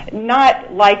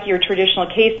not like your traditional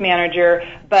case manager,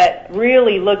 but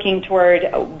really looking toward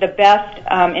the best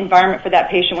environment for that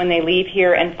patient when they leave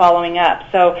here and following up.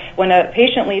 So when a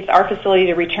patient leaves our facility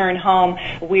to return home,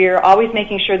 we're always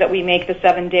making sure that we make the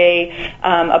 7-day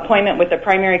appointment with the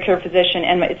primary care physician,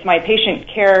 and it's my patient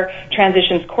care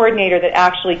transitions coordinator that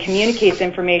actually communicates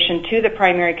information to the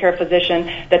primary care physician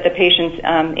that the patient's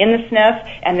in the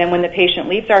SNF, and then when the patient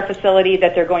leaves our facility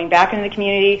that they're going back into the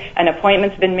community, an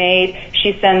appointment's been made.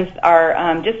 She sends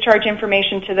our discharge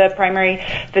information to the primary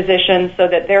physician so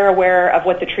that they're aware of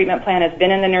what the treatment plan has been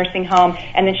in the nursing home,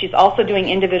 and then she's also doing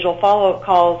individual follow-up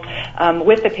calls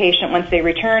with the patient once they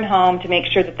return home to make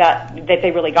sure that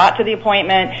they really got to the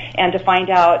appointment and to find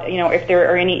out, if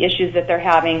there are any issues that they're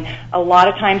having. A lot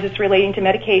of times it's relating to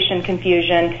medication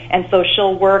confusion, and so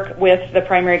she'll work with the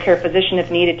primary care physician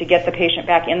if needed to get the patient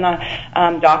back in the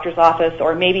doctor's office,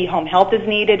 or maybe home health is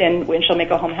needed, and she'll make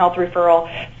a home health referral.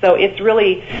 So it's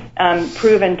really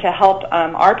proven to help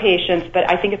our patients, but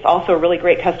I think it's also a really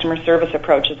great customer service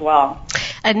approach as well.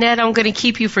 Annette, I'm going to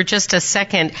keep you for just a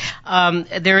second.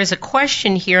 There is a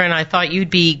question here, and I thought you'd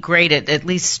be great at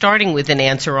least starting with an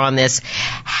answer on this.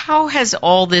 How has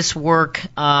all this work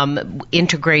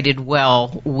integrated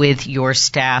well with your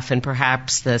staff and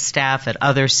perhaps the staff at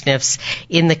other SNFs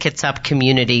in the Kitsap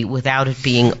community without it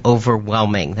being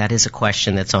overwhelming? That is a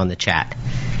question that's on the chat.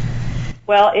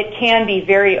 Well, it can be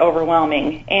very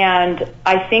overwhelming, and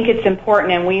I think it's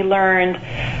important, and we learned,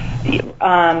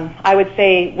 I would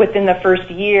say within the first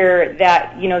year,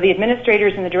 that the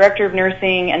administrators and the director of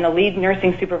nursing and the lead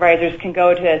nursing supervisors can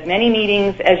go to as many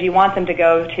meetings as you want them to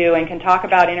go to and can talk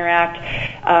about Interact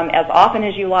as often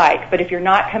as you like. But if you're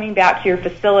not coming back to your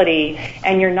facility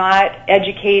and you're not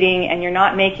educating and you're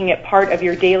not making it part of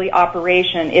your daily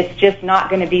operation, it's just not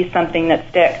going to be something that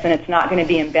sticks, and it's not going to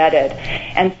be embedded.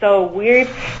 And so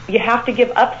you have to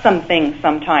give up some things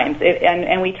sometimes,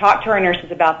 and we talk to our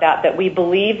nurses about that we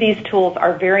believe these tools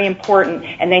are very important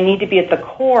and they need to be at the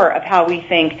core of how we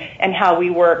think and how we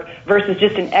work versus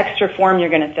just an extra form you're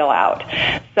going to fill out.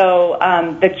 So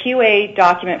the QA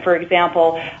document, for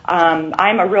example,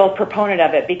 I'm a real proponent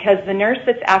of it because the nurse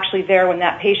that's actually there when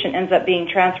that patient ends up being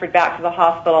transferred back to the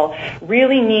hospital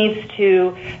really needs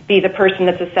to be the person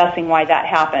that's assessing why that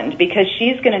happened, because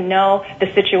she's going to know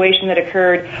the situation that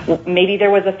occurred. Maybe there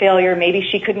was a failure, maybe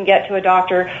she couldn't get to a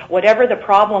doctor, whatever the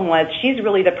problem was, she's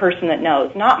really the person that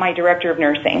knows, not my director of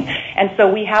nursing. And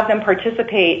so we have them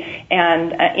participate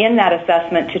and in that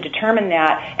assessment to determine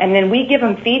that, and then we give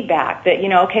them feedback that,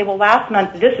 okay, well, last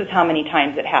month this is how many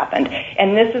times it happened,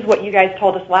 and this is what you guys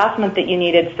told us last month that you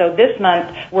needed, so this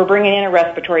month we're bringing in a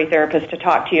respiratory therapist to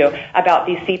talk to you about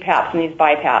these CPAPs and these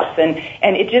BiPAPs,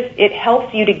 and it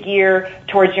helps you to gear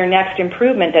towards your next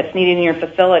improvement that's needed in your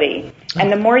facility.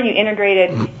 And the more you integrate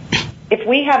it, if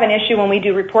we have an issue when we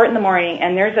do report in the morning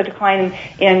and there's a decline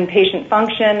in patient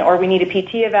function or we need a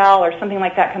PT eval or something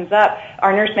like that comes up,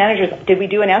 our nurse managers, did we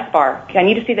do an SBAR? I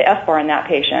need to see the SBAR in that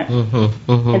patient.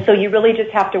 And so you really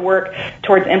just have to work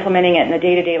towards implementing it in the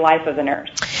day-to-day life of the nurse.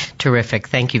 Terrific.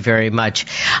 Thank you very much.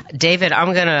 David,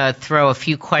 I'm going to throw a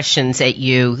few questions at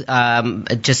you,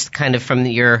 just kind of from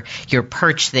your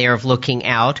perch there of looking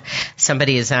out.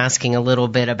 Somebody is asking a little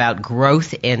bit about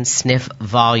growth in SNF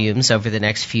volumes over the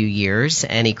next few years.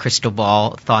 Any crystal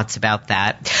ball thoughts about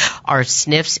that? Are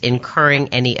SNFs incurring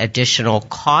any additional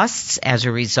costs as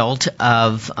a result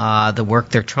of the work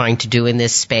they're trying to do in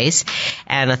this space?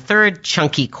 And a third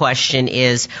chunky question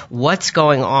is, what's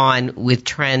going on with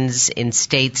trends in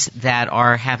states that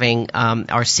are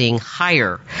seeing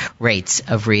higher rates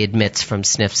of readmits from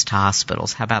SNFs to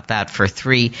hospitals? How about that for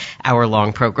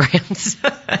 3-hour-long programs?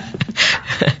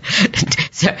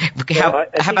 So,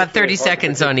 how about 30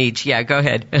 seconds on each? Yeah, go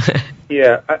ahead.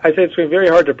 Yeah, I say it's been very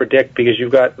hard to predict because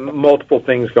you've got multiple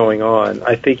things going on.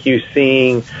 I think you're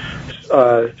seeing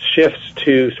shifts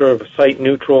to sort of a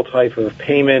site-neutral type of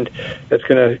payment that's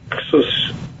going to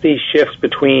see shifts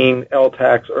between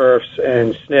LTACs, IRFs,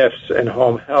 and SNFs and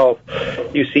home health.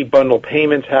 You see bundle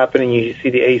payments happening, you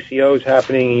see the ACOs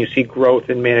happening, and you see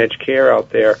growth in managed care out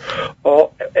there,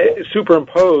 all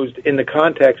superimposed in the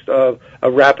context of a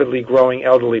rapidly growing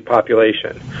elderly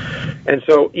population. And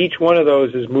so each one of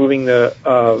those is moving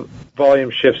the volume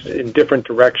shifts in different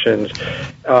directions.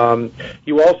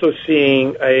 You also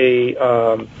seeing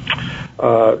a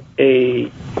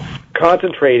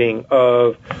concentrating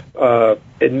of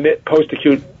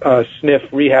post-acute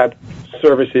SNF rehab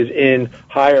services in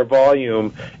higher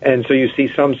volume, and so you see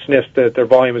some SNFs that their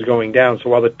volume is going down.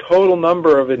 So while the total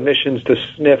number of admissions to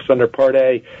SNFs under Part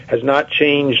A has not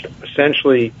changed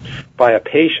essentially by a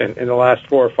patient in the last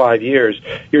 4 or 5 years,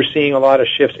 you're seeing a lot of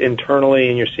shifts internally,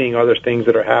 and you're seeing other things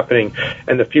that are happening,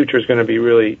 and the future is going to be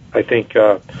really, I think,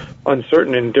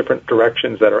 uncertain in different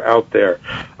directions that are out there.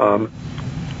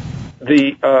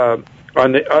 The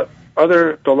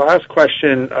last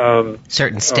question,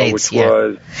 certain states, which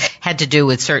was had to do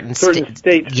with certain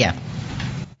states. Yeah.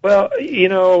 Well,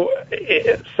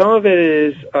 some of it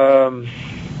is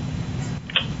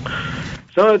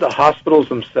some of the hospitals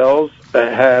themselves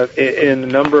have, in a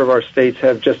number of our states,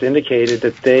 have just indicated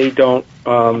that they don't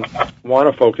want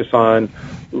to focus on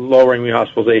lowering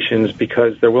rehospitalizations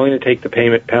because they're willing to take the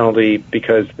payment penalty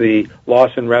because the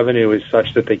loss in revenue is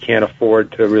such that they can't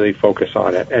afford to really focus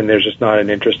on it, and there's just not an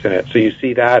interest in it. So you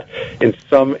see that in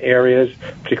some areas,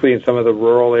 particularly in some of the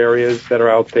rural areas that are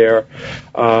out there.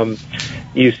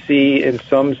 You see in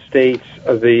some states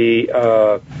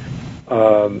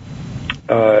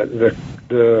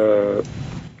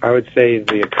I would say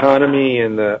the economy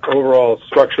and the overall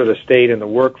structure of the state and the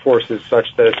workforce is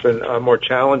such that it's been more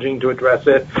challenging to address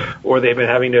it, or they've been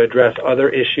having to address other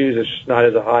issues. It's just not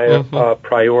as a high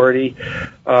priority.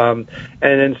 And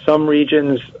in some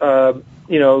regions,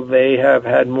 they have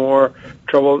had more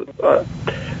trouble.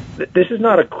 This is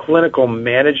not a clinical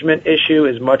management issue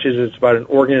as much as it's about an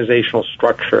organizational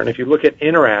structure. And if you look at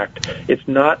Interact, it's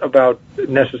not about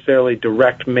necessarily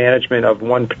direct management of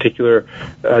one particular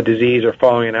disease or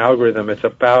following an algorithm. It's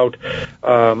about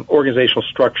organizational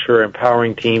structure,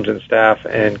 empowering teams and staff,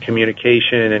 and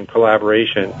communication and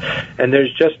collaboration. And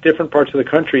there's just different parts of the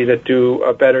country that do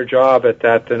a better job at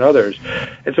that than others.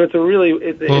 And so it's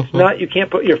it's not, you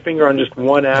can't put your finger on just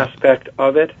one aspect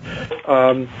of it.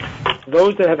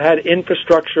 Those that have had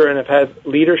infrastructure and have had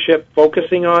leadership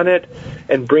focusing on it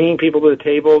and bringing people to the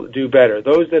table do better.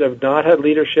 Those that have not had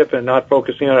leadership and not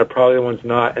focusing on it are probably the ones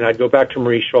not. And I'd go back to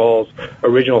Marie Schall's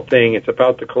original thing. It's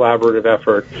about the collaborative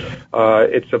effort.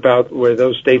 It's about where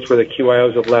those states where the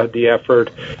QIOs have led the effort,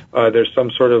 there's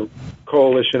some sort of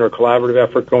coalition or collaborative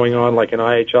effort going on, like an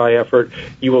IHI effort,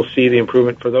 you will see the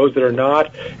improvement. For those that are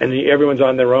not, and everyone's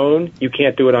on their own, you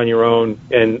can't do it on your own,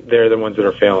 and they're the ones that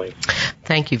are failing.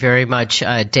 Thank you very much,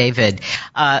 David.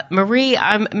 Marie,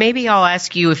 maybe I'll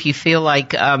ask you if you feel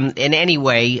like, in any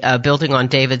way, building on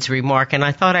David's remark, and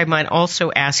I thought I might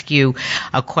also ask you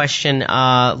a question.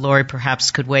 Lori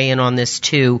perhaps could weigh in on this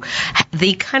too.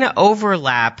 The kind of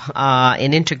overlap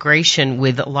and integration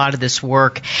with a lot of this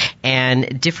work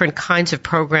and different kinds of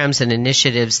programs and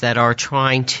initiatives that are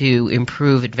trying to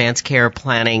improve advanced care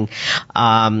planning,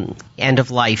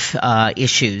 end-of-life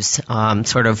issues,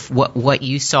 sort of what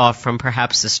you saw from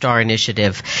perhaps the STAR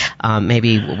initiative.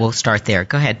 Maybe we'll start there.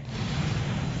 Go ahead.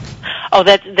 Oh,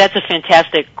 that's a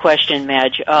fantastic question,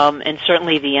 Madge. And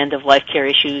certainly the end-of-life care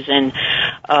issues and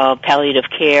palliative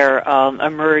care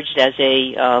emerged as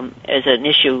an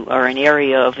issue or an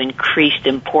area of increased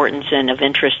importance and of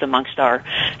interest amongst our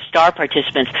STAR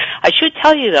participants. I should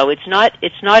tell you, though, it's not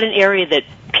an area that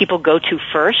people go to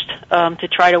first to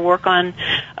try to work on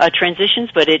transitions,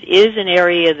 but it is an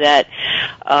area that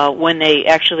when they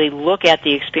actually look at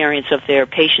the experience of their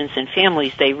patients and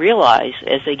families, they realize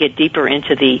as they get deeper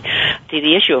into the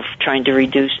issue of trying to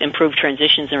improve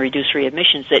transitions and reduce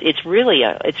readmissions that it's really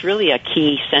a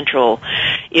key central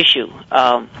issue.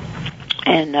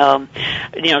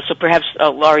 So perhaps,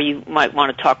 Laura, you might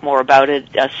want to talk more about it.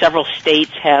 Several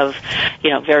states have,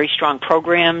 very strong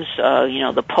programs,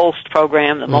 the POLST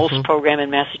program, the MOLST program in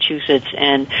Massachusetts,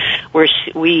 and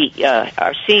we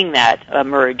are seeing that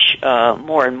emerge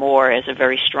more and more as a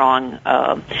very strong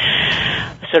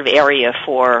sort of area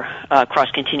for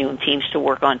cross-continuum teams to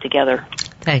work on together.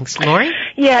 Thanks. Lori?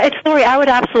 Yeah, it's Lori. I would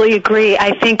absolutely agree.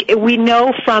 I think we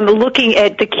know from looking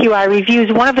at the QI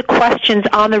reviews, one of the questions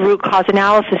on the root cause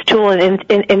analysis tool in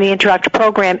the Interact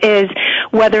program is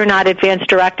whether or not advanced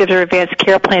directives or advanced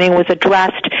care planning was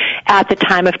addressed at the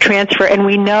time of transfer. And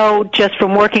we know just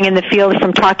from working in the field,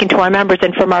 from talking to our members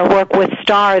and from our work with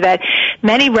STAR, that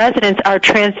many residents are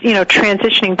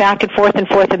transitioning back and forth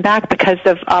and back because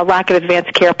of lack of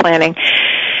advanced care planning.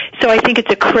 So I think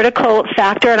it's a critical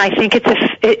factor, and I think it's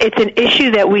an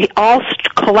issue that we all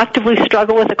collectively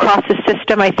struggle with across the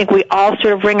system. I think we all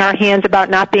sort of wring our hands about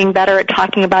not being better at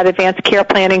talking about advanced care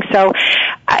planning. So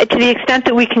to the extent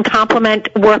that we can complement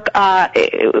work,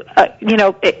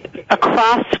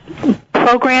 across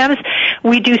programs,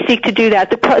 we do seek to do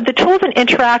that. The tools in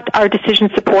Interact are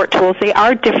decision support tools. They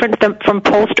are different from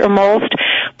POLST or MOLST.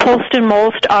 POLST and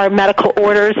MOLST are medical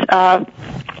orders,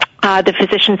 the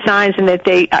physician signs, and that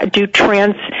they do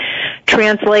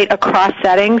translate across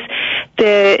settings.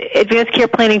 The advanced care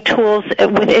planning tools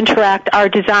with Interact are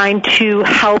designed to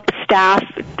help staff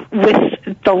with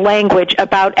the language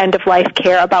about end-of-life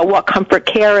care, about what comfort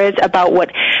care is, about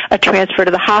what a transfer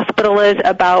to the hospital is,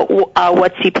 about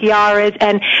what CPR is,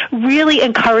 and really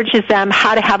encourages them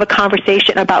how to have a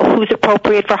conversation about who's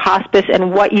appropriate for hospice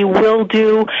and what you will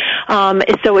do,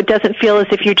 so it doesn't feel as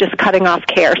if you're just cutting off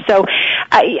care. So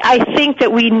I think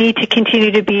that we need to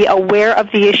continue to be aware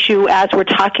of the issue as we're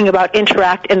talking about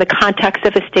Interact in the context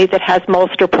of a state that has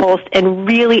MOLST or POLST, and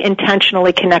really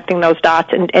intentionally connecting those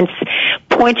dots and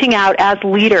pointing out as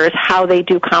leaders how they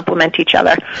do complement each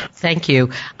other. Thank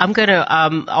you. I'm going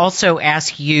to also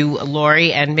ask you,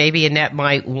 Lori, and maybe Annette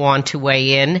might want to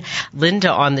weigh in.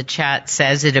 Linda on the chat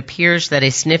says it appears that a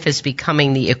SNF is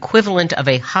becoming the equivalent of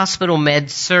a hospital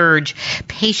med-surg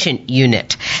patient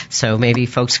unit. So maybe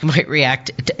folks might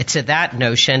react to that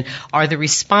notion. Are the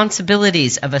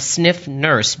responsibilities of a SNF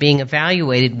nurse being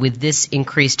evaluated with this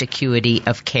increased acuity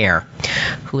of care?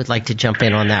 Who would like to jump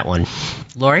in on that one?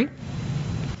 Lori?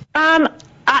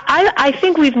 I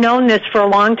think we've known this for a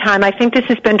long time. I think this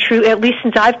has been true at least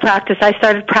since I've practiced. I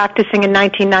started practicing in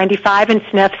 1995 in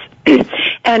SNFs.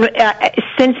 And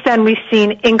since then, we've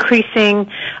seen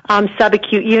increasing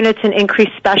subacute units and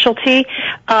increased specialty.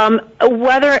 I'm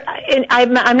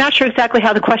not sure exactly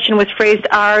how the question was phrased.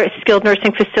 Are skilled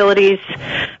nursing facilities,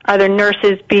 are there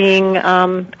nurses being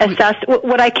assessed?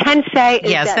 What I can say is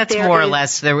yes, that's more or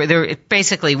less. They're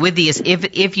basically with the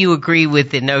if you agree with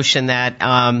the notion that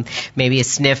maybe a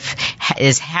SNF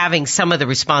is having some of the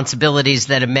responsibilities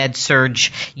that a med-surg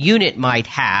unit might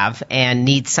have and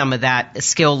needs some of that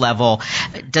skill level.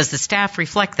 Does the staff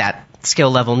reflect that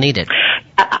skill level needed?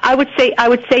 I would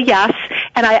say yes,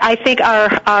 and I think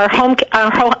our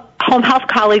home health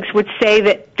colleagues would say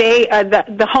that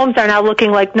the homes are now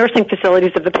looking like nursing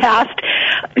facilities of the past.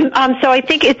 So I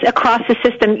think it's across the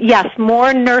system. Yes,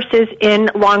 more nurses in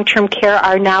long-term care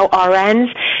are now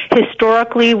RNs.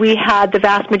 Historically, we had the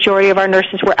vast majority of our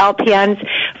nurses were LPNs.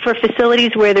 For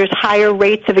facilities where there's higher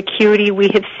rates of acuity, we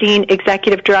have seen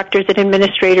executive directors and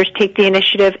administrators take the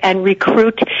initiative and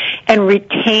recruit and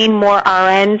retain more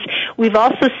RNs. We've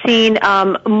also seen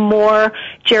more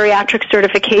geriatric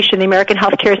certification. The American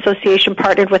Healthcare Association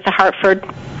partnered with the Hartford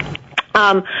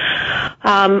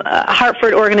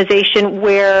organization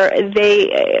where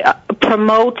they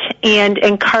promote and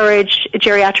encourage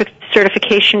geriatric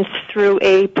certifications through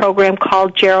a program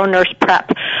called Gero Nurse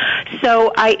Prep.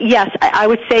 So I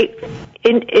would say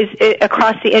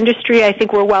across the industry, I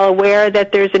think we're well aware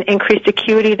that there's an increased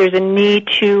acuity. There's a need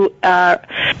to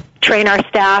train our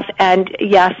staff, and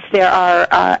yes, there are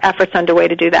efforts underway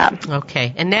to do that.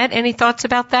 Okay. Annette, any thoughts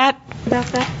about that?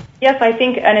 Yes, I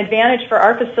think an advantage for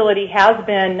our facility has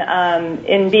been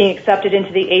in being accepted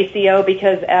into the ACO,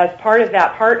 because as part of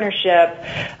that partnership,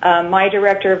 my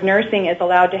director of nursing is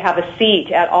allowed to have a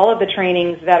seat at all of the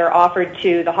trainings that are offered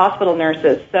to the hospital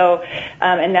nurses. So,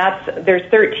 and there's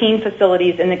 13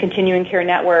 facilities in the continuing care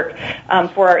network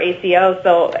for our ACO.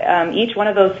 So each one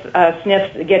of those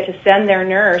SNFs get to send their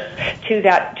nurse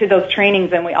to those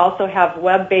trainings, and we also have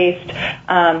web-based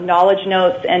knowledge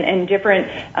notes and different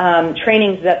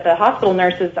trainings that the hospital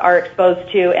nurses are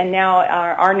exposed to, and now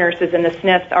our nurses in the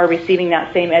SNFs are receiving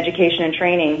that same education and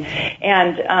training.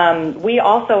 And we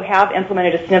also have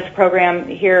implemented a SNFs program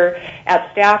here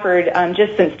at Stafford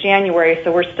just since January,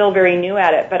 so we're still very new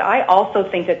at it. But I also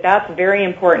think that that's very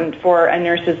important for a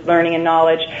nurse's learning and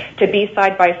knowledge, to be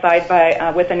side by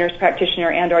side with a nurse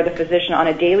practitioner and or the physician on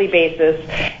a daily basis,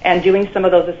 and doing some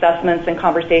of those assessments and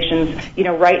conversations,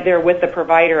 right there with the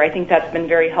provider. I think that's been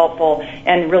very helpful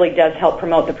and really does help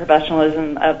promote the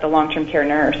professionalism of the long-term care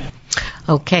nurse.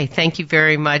 Okay, thank you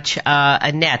very much,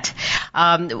 Annette.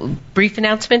 Brief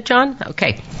announcement, John?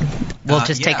 Okay. We'll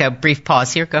just take a brief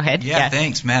pause here. Go ahead. Yeah.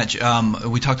 Thanks, Madge.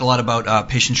 We talked a lot about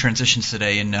patient transitions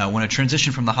today, and when a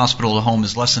transition from the hospital to home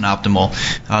is less than optimal,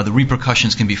 the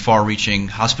repercussions can be far-reaching: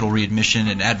 hospital readmission,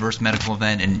 an adverse medical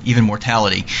event, and even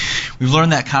mortality. We've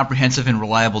learned that comprehensive and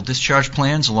reliable discharge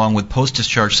plans, along with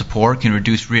post-discharge support, can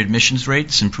reduce readmissions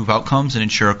rates, improve outcomes, and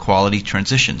ensure quality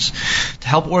transitions. To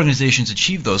help organizations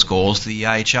achieve those goals, the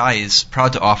IHI is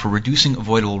proud to offer Reducing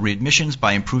Avoidable Readmissions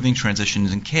by Improving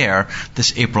Transitions in Care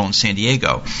this April in San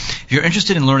Diego. If you're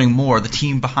interested in learning more, the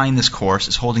team behind this course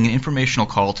is holding an informational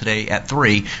call today at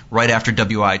 3, right after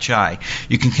WIHI.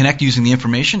 You can connect using the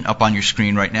information up on your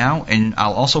screen right now, and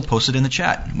I'll also post it in the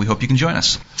chat. We hope you can join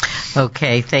us.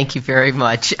 Okay, thank you very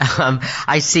much.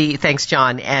 Thanks,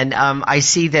 John. And I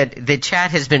see that the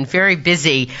chat has been very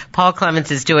busy. Paul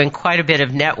Clements is doing quite a bit of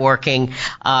networking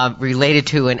related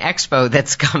to an expo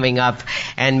that's coming up,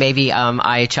 and maybe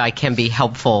IHI can be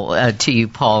helpful to you,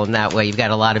 Paul, in that way. You've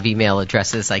got a lot of email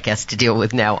addresses, I guess, to deal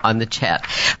with now on the chat.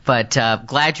 But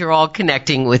glad you're all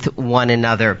connecting with one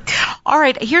another. All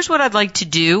right, here's what I'd like to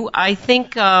do. I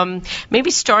think maybe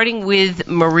starting with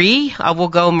Marie. We'll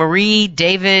go Marie,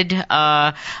 David,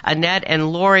 Annette,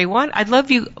 and Lori. I'd love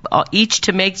you each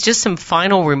to make just some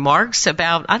final remarks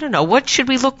about, I don't know, what should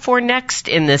we look for next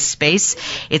in this space?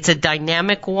 It's a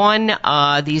dynamic one.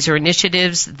 These are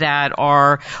initiatives that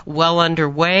are well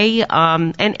underway.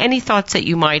 And any thoughts that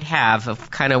you might have of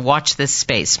kind of watch this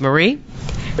space. Marie?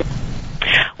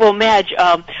 Well, Madge,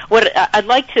 what I'd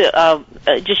like to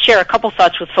just share a couple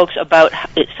thoughts with folks about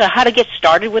how to get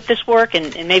started with this work,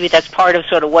 and maybe that's part of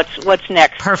sort of what's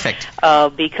next. Perfect.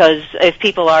 Because if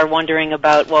people are wondering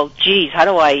about, well, geez, how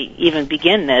do I even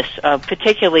begin this?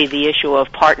 Particularly the issue of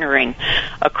partnering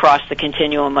across the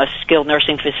continuum, a skilled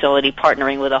nursing facility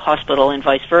partnering with a hospital and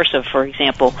vice versa, for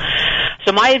example.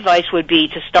 So my advice would be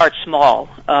to start small.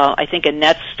 I think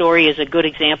Annette's story is a good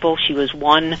example. She was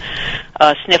one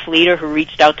SNF leader who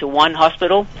reached out to one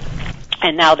hospital,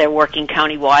 and now they're working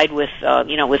countywide with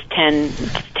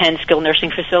 10 skilled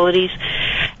nursing facilities.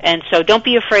 And so don't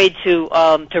be afraid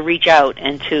to reach out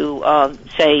and to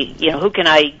say, who can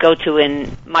I go to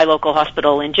in my local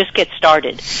hospital, and just get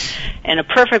started. And a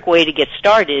perfect way to get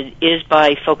started is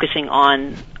by focusing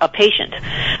on a patient.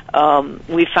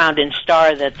 We found in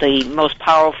STAR that the most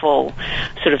powerful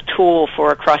sort of tool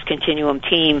for a cross-continuum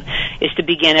team is to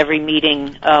begin every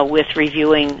meeting with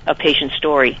reviewing a patient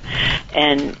story.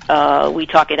 And we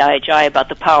talk at IHI about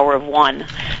the power of one,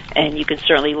 and you can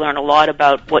certainly learn a lot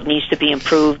about what needs to be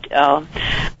improved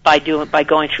by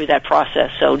going through that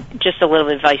process. So just a little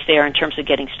advice there in terms of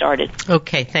getting started.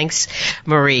 Okay, thanks,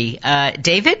 Marie.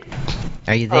 David,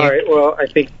 are you there? All right. Well, I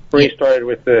think Marie started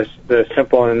with the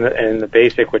simple and the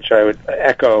basic, which I would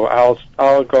echo.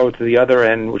 I'll go to the other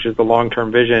end, which is the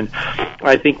long-term vision.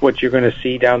 I think what you're going to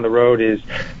see down the road is,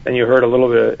 and you heard a little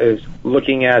bit, is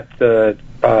looking at the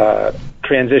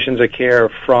transitions of care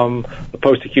from the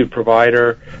post-acute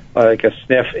provider, like a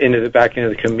SNF, back into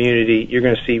the community. You're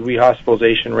going to see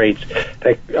rehospitalization rates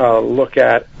that look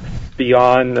at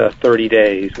beyond the 30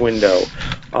 days window.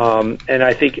 And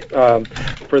I think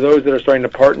for those that are starting to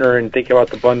partner and think about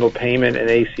the bundled payment and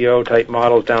ACO type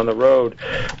models down the road,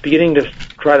 beginning to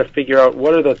try to figure out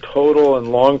what are the total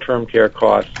and long-term care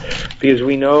costs, because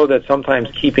we know that sometimes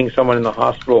keeping someone in the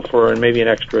hospital for maybe an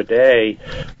extra day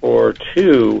or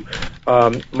two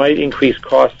might increase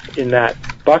costs in that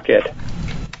bucket.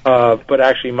 But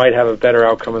actually might have a better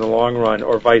outcome in the long run,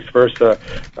 or vice versa.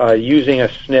 Using a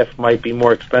SNF might be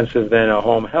more expensive than a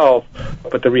home health,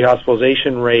 but the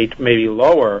rehospitalization rate may be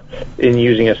lower in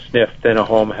using a SNF than a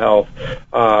home health,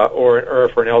 or an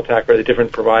IRF or an LTAC, or the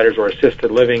different providers or assisted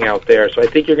living out there. So I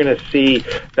think you're going to see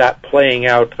that playing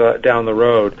out down the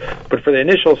road. But for the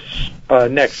initial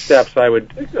next steps, I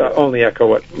would only echo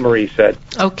what Marie said.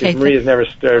 Okay. Marie has never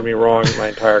steered me wrong in my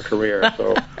entire career,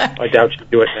 so I doubt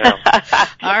she'd do it now.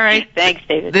 All right. Thanks,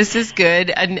 David. This is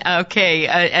good. Okay,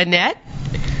 Annette?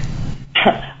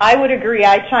 I would agree.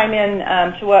 I chime in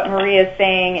to what Maria is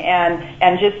saying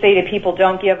and just say to people,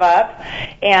 don't give up.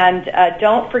 And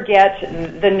don't forget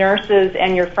the nurses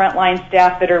and your frontline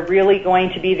staff that are really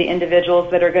going to be the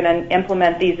individuals that are going to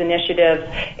implement these initiatives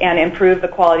and improve the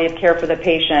quality of care for the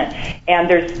patient. And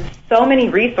there's so many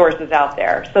resources out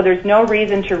there, so there's no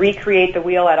reason to recreate the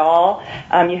wheel at all.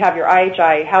 You have your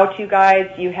IHI how-to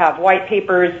guides, you have white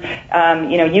papers,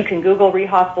 you can Google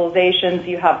rehospitalizations,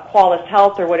 you have Qualis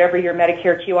Health or whatever your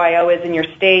Medicare QIO is in your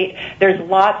state. There's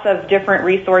lots of different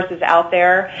resources out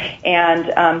there,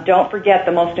 and don't forget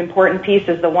the most important piece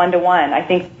is the one-to-one. I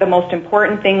think the most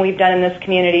important thing we've done in this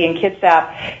community in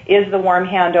Kitsap is the warm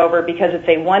handover, because it's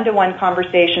a one-to-one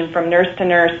conversation from nurse to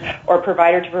nurse or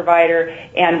provider to provider,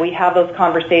 and we have those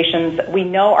conversations. We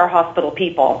know our hospital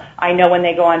people. I know when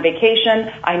they go on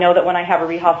vacation. I know that when I have a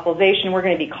rehospitalization, we're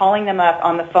going to be calling them up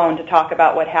on the phone to talk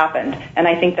about what happened, and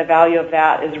I think the value of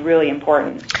that is really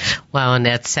important. Wow, and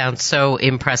that sounds so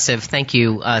impressive. Thank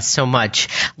you so much.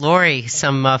 Lori,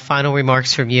 some final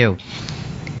remarks from you.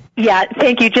 Yeah,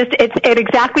 thank you. Just it's at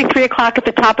exactly 3 o'clock at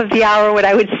the top of the hour. What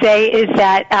I would say is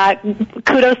that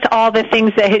kudos to all the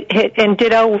things that hit, and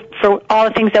ditto for all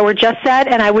the things that were just said.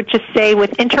 And I would just say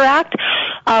with Interact,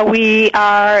 we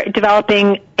are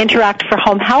developing Interact for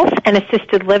home health and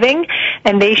assisted living,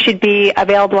 and they should be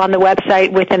available on the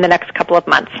website within the next couple of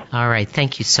months. All right.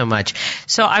 Thank you so much.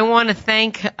 So I want to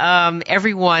thank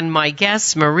everyone, my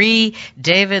guests, Marie,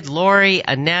 David, Lori,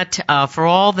 Annette, for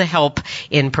all the help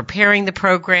in preparing the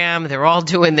program. They're all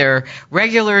doing their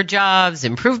regular jobs,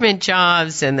 improvement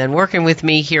jobs, and then working with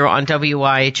me here on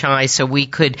WIHI so we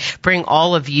could bring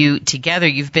all of you together.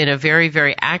 You've been a very,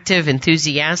 very active,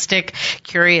 enthusiastic,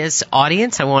 curious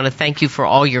audience. I want to thank you for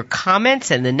all your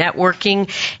comments and the networking,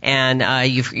 and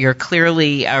you're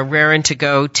clearly raring to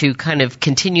go to kind of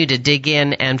continue to dig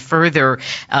in and further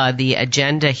the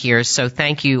agenda here. So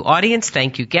thank you, audience.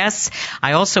 Thank you, guests.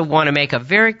 I also want to make a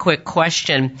very quick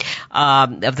question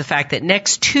of the fact that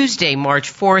next Tuesday,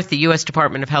 March 4th, the U.S.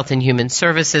 Department of Health and Human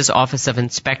Services Office of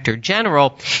Inspector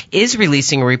General is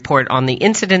releasing a report on the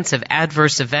incidence of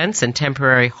adverse events and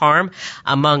temporary harm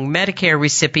among Medicare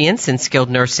recipients in skilled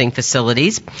nursing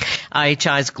facilities.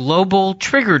 IHI's global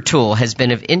trigger tool has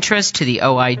been of interest to the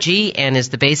OIG and is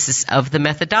the basis of the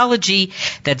methodology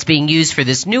that's being used for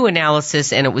this new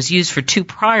analysis, and it was used for 2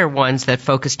 prior ones that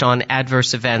focused on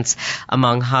adverse events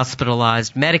among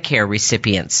hospitalized Medicare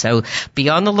recipients. So be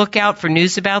on the lookout for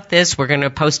news about this. We're going to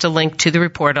post a link to the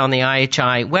report on the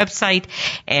IHI website,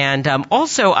 and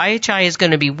also IHI is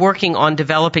going to be working on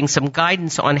developing some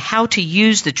guidance on how to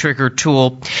use the trigger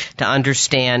tool to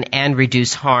understand and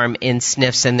reduce harm in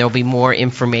SNFs, and there'll be more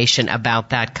information about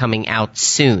that coming out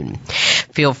soon.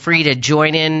 Feel free to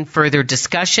join in further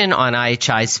discussion on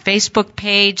IHI's Facebook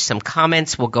page. Some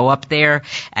comments will go up there.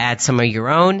 Add some of your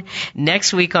own.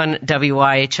 Next week on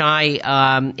WIHI,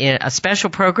 a special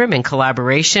program in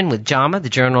collaboration with JAMA, the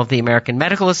Journal of the American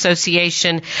Medical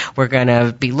Association. We're going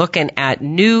to be looking at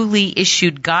newly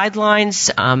issued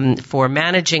guidelines for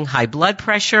managing high blood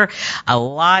pressure. A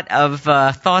lot of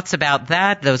thoughts about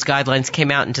that. Those guidelines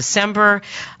came out in December,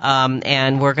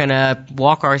 and we're going to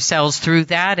walk ourselves through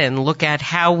that and look at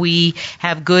how we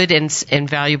have good and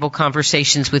valuable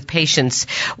conversations with patients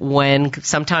when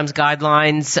sometimes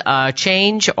guidelines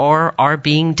change or are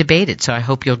being debated. So I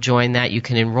hope you'll join that. You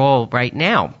can enroll right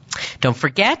now. Don't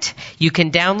forget, you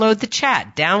can download the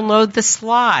chat, download the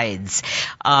slides,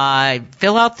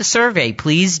 fill out the survey.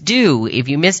 Please do. If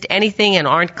you missed anything and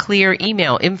aren't clear,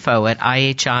 email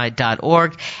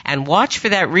info@ihi.org and watch for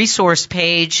that resource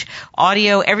page.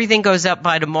 Audio, everything goes up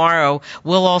by tomorrow.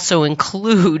 We'll also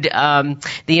include the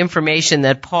information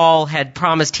that Paul had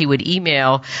promised he would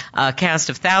email a cast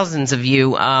of thousands of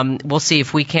you. We'll see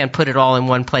if we can't put it all in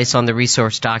one place on the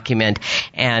resource document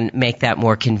and make that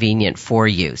more convenient for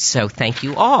you. So thank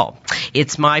you all.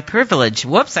 It's my privilege.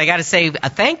 Whoops, I got to say a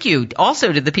thank you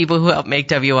also to the people who helped make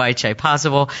WIHI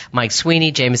possible. Mike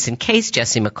Sweeney, Jameson Case,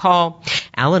 Jesse McCall,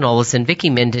 Alan Olison,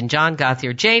 Vicki Minden, John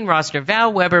Gothier, Jane Rossner,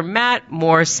 Val Weber, Matt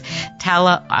Morse,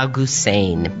 Tala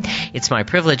Augustin. It's my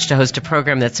privilege to host a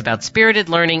program that's about spirited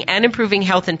learning and improving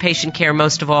health and patient care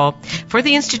most of all. For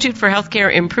the Institute for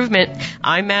Healthcare Improvement,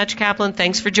 I'm Madge Kaplan.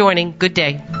 Thanks for joining. Good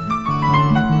day.